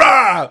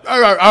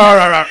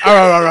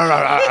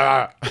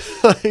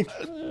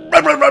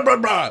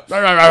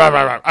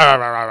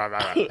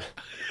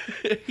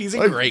 He's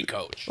a great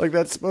coach. Like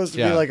that's supposed to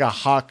be Yeah. like a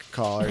hawk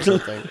call or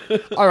something.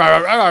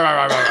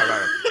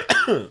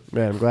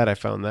 Man, I'm glad I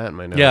found that in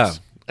my notes. Yeah.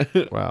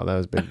 Wow, that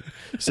was big.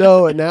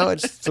 So now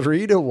it's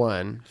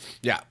 3-1.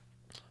 Yeah.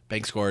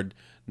 Banks scored.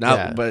 Now,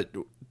 Yeah. but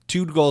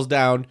 2 goals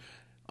down.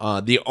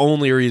 The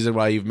only reason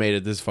why you've made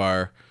it this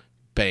far,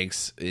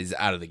 Banks is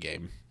out of the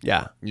game.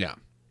 Yeah, Yeah.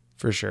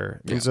 for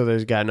sure. Yeah. And so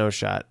there's got no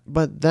shot.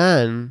 But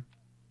then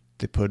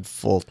they put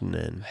Fulton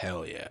in.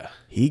 Hell yeah.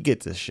 He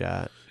gets a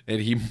shot.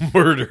 And he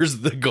murders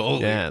the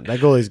goalie. Yeah, that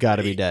goalie's got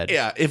to be dead.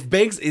 Yeah. If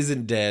Banks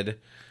isn't dead,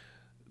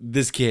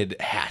 this kid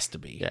has to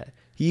be. Yeah.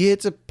 He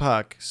hits a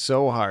puck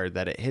so hard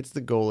that it hits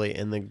the goalie,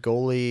 and the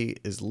goalie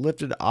is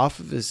lifted off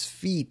of his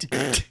feet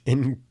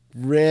and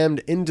rammed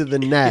into the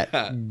net.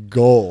 Yeah.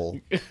 Goal.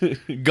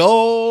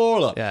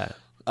 Goal. Yeah.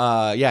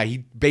 Yeah, he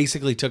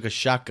basically took a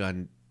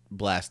shotgun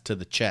blast to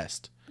the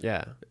chest.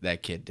 Yeah.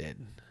 That kid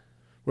did.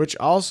 Which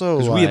also,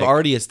 Because like, we have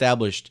already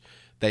established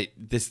that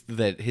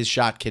his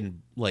shot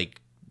can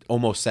like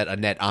almost set a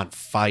net on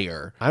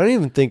fire. I don't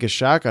even think a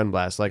shotgun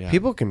blast. Like, Yeah.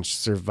 people can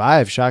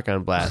survive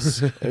shotgun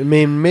blasts. I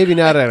mean, maybe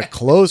not at a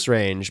close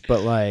range, but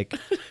like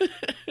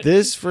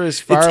this for as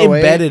far It's away.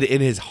 embedded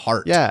in his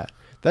heart. Yeah.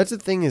 That's the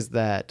thing, is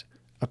that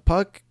a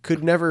puck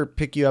could never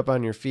pick you up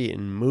on your feet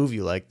and move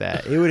you like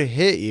that. It would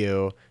hit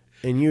you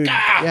and you,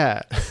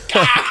 yeah.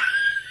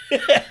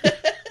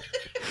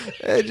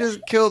 It just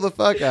kill the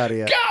fuck out of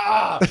you.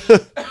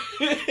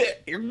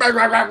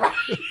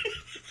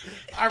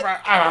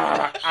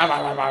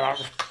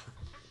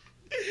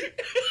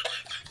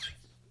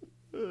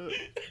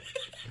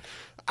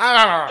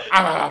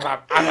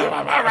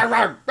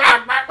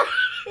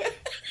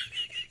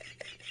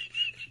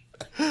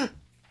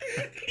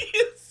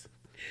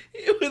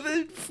 With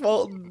a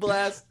Fulton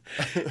blast.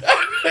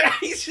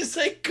 He's just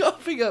like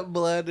coughing up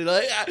blood and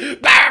like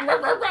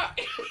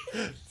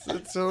It's a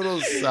total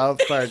South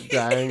Park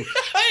dying.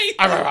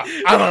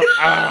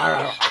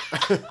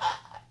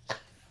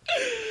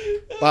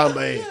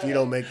 Bombay, if you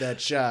don't make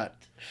that shot,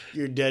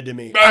 you're dead to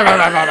me.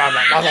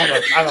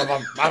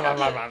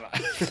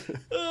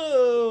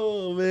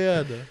 Oh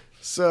man.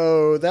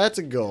 So that's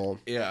a goal.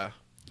 Yeah.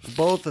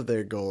 Both of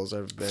their goals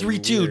have been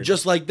 3-2, weird.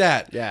 just like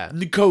that. Yeah.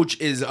 The coach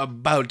is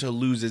about to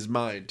lose his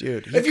mind.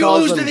 Dude, he if you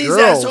calls lose to them these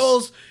girls.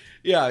 assholes,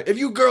 yeah, if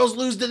you girls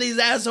lose to these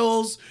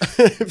assholes,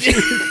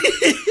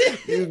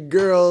 You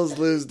girls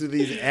lose to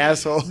these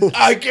assholes.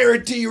 I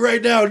guarantee you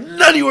right now,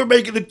 none of you are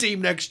making the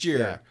team next year.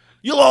 Yeah.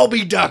 You'll all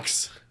be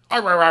ducks.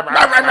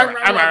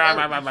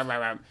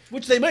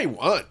 Which they may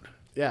want.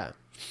 Yeah.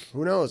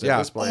 Who knows at Yeah.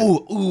 this point?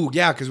 Ooh,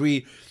 yeah, because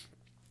we,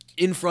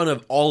 in front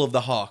of all of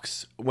the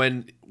Hawks,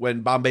 when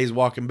Bombay's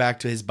walking back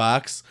to his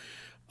box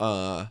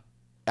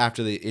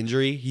after the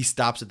injury, he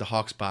stops at the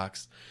Hawks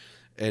box,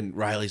 and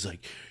Riley's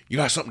like, "You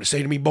got something to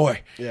say to me,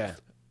 boy?" Yeah.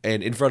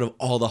 And in front of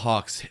all the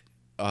Hawks,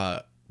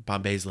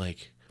 Bombay's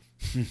like,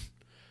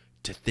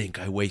 "To think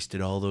I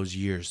wasted all those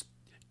years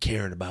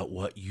caring about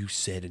what you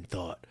said and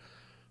thought."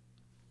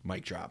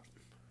 Mic drop.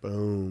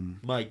 Boom.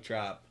 Mic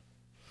drop.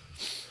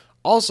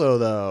 Also,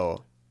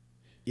 though,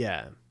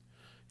 yeah,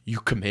 You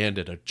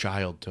commanded a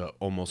child to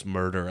almost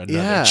murder another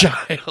Yeah.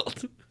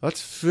 child.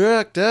 that's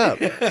fucked up.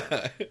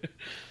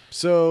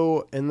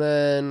 So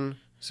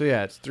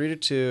yeah, it's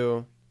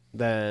 3-2.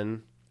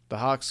 Then the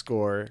Hawks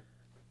score,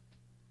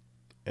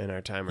 and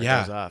our timer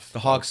goes off. The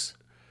Hawks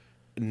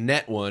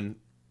net one,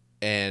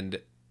 and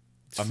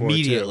It's 4-2.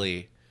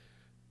 immediately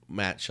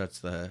Matt shuts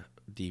the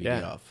DVD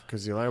Yeah, off.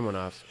 because the alarm went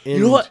off. You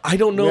know what? I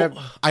don't we know. have-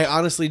 I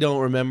honestly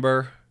don't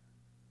remember.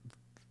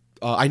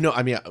 I know.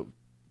 I mean,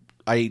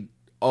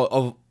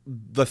 of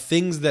the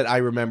things that I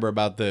remember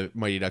about the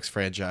Mighty Ducks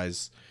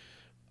franchise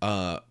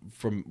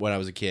from when I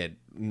was a kid,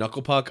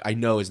 Knuckle Puck, I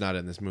know is not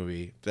in this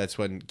movie. That's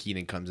when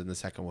Keenan comes in the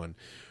second one.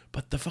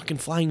 But the fucking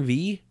Flying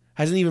V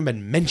hasn't even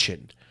been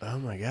mentioned. Oh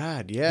my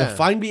god, yeah. The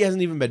Flying V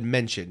hasn't even been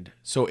mentioned.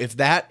 So if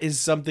that is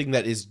something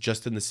that is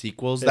just in the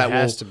sequels, It that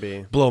has will to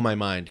be. blow my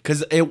mind.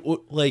 Because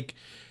like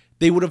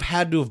they would have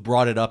had to have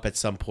brought it up at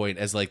some point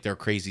as like their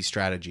crazy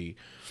strategy.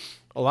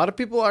 A lot of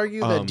people argue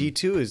that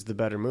D2 is the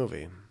better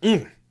movie.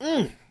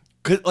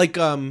 Like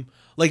an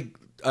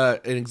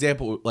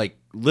example, like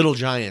Little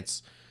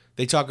Giants,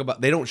 they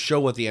don't show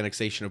what the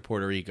annexation of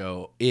Puerto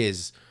Rico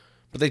is,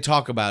 but they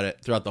talk about it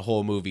throughout the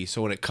whole movie.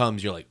 So when it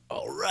comes, you're like,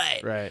 all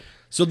right. Right.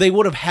 So they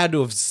would have had to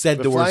have said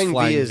The the words Flying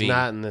Flying V is V.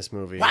 not in this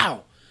movie.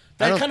 Wow. I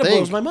That don't kind of think-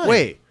 blows my mind.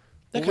 Wait.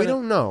 That we kinda-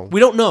 don't know. We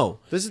don't know.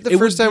 This is the It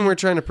first would time be- we're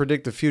trying to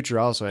predict the future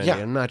also, Andy. Yeah.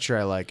 I'm not sure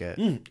I like it.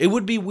 It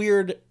would be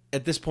weird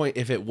at this point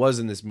if it was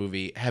in this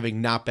movie,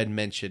 having not been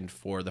mentioned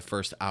for the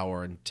first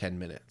hour and 10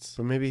 minutes.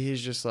 But maybe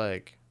he's just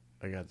like,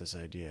 I got this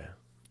idea.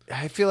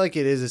 I feel like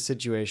it is a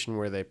situation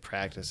where they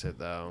practice it,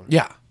 though.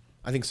 Yeah,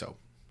 I think so.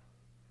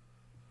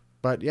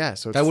 But yeah,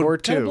 so it's That would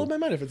 4-2. kind of blow my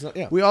mind if it's not.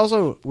 Yeah.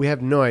 We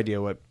have no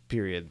idea what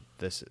period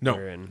No,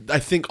 we're in. I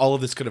think all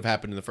of this could have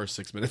happened in the first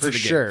 6 minutes For of the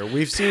game. sure.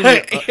 We've seen,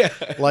 Yeah.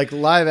 like,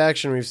 live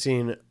action, we've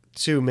seen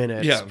 2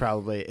 minutes, Yeah.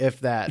 probably, if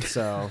that.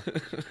 So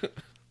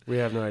we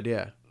have no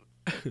idea.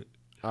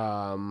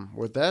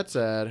 With that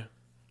said,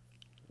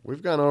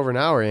 we've gone over an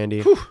hour,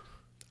 Andy. Whew.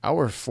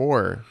 Hour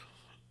 4.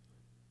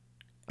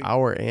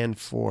 Hour and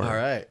 4. All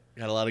right.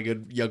 Got a lot of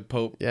good young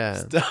Pope Yeah.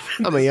 stuff.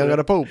 I'm a young of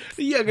the Pope.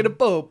 Young of the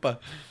Pope.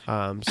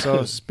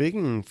 So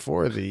speaking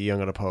for the young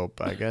of the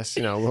Pope, I guess,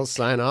 we'll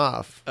sign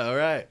off. All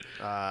right.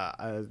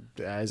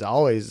 As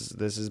always,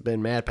 this has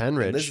been Matt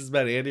Penridge. And this has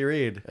been Andy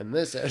Reid. And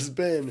this has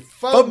been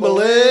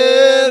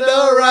Fumbling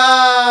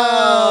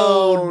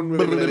Around.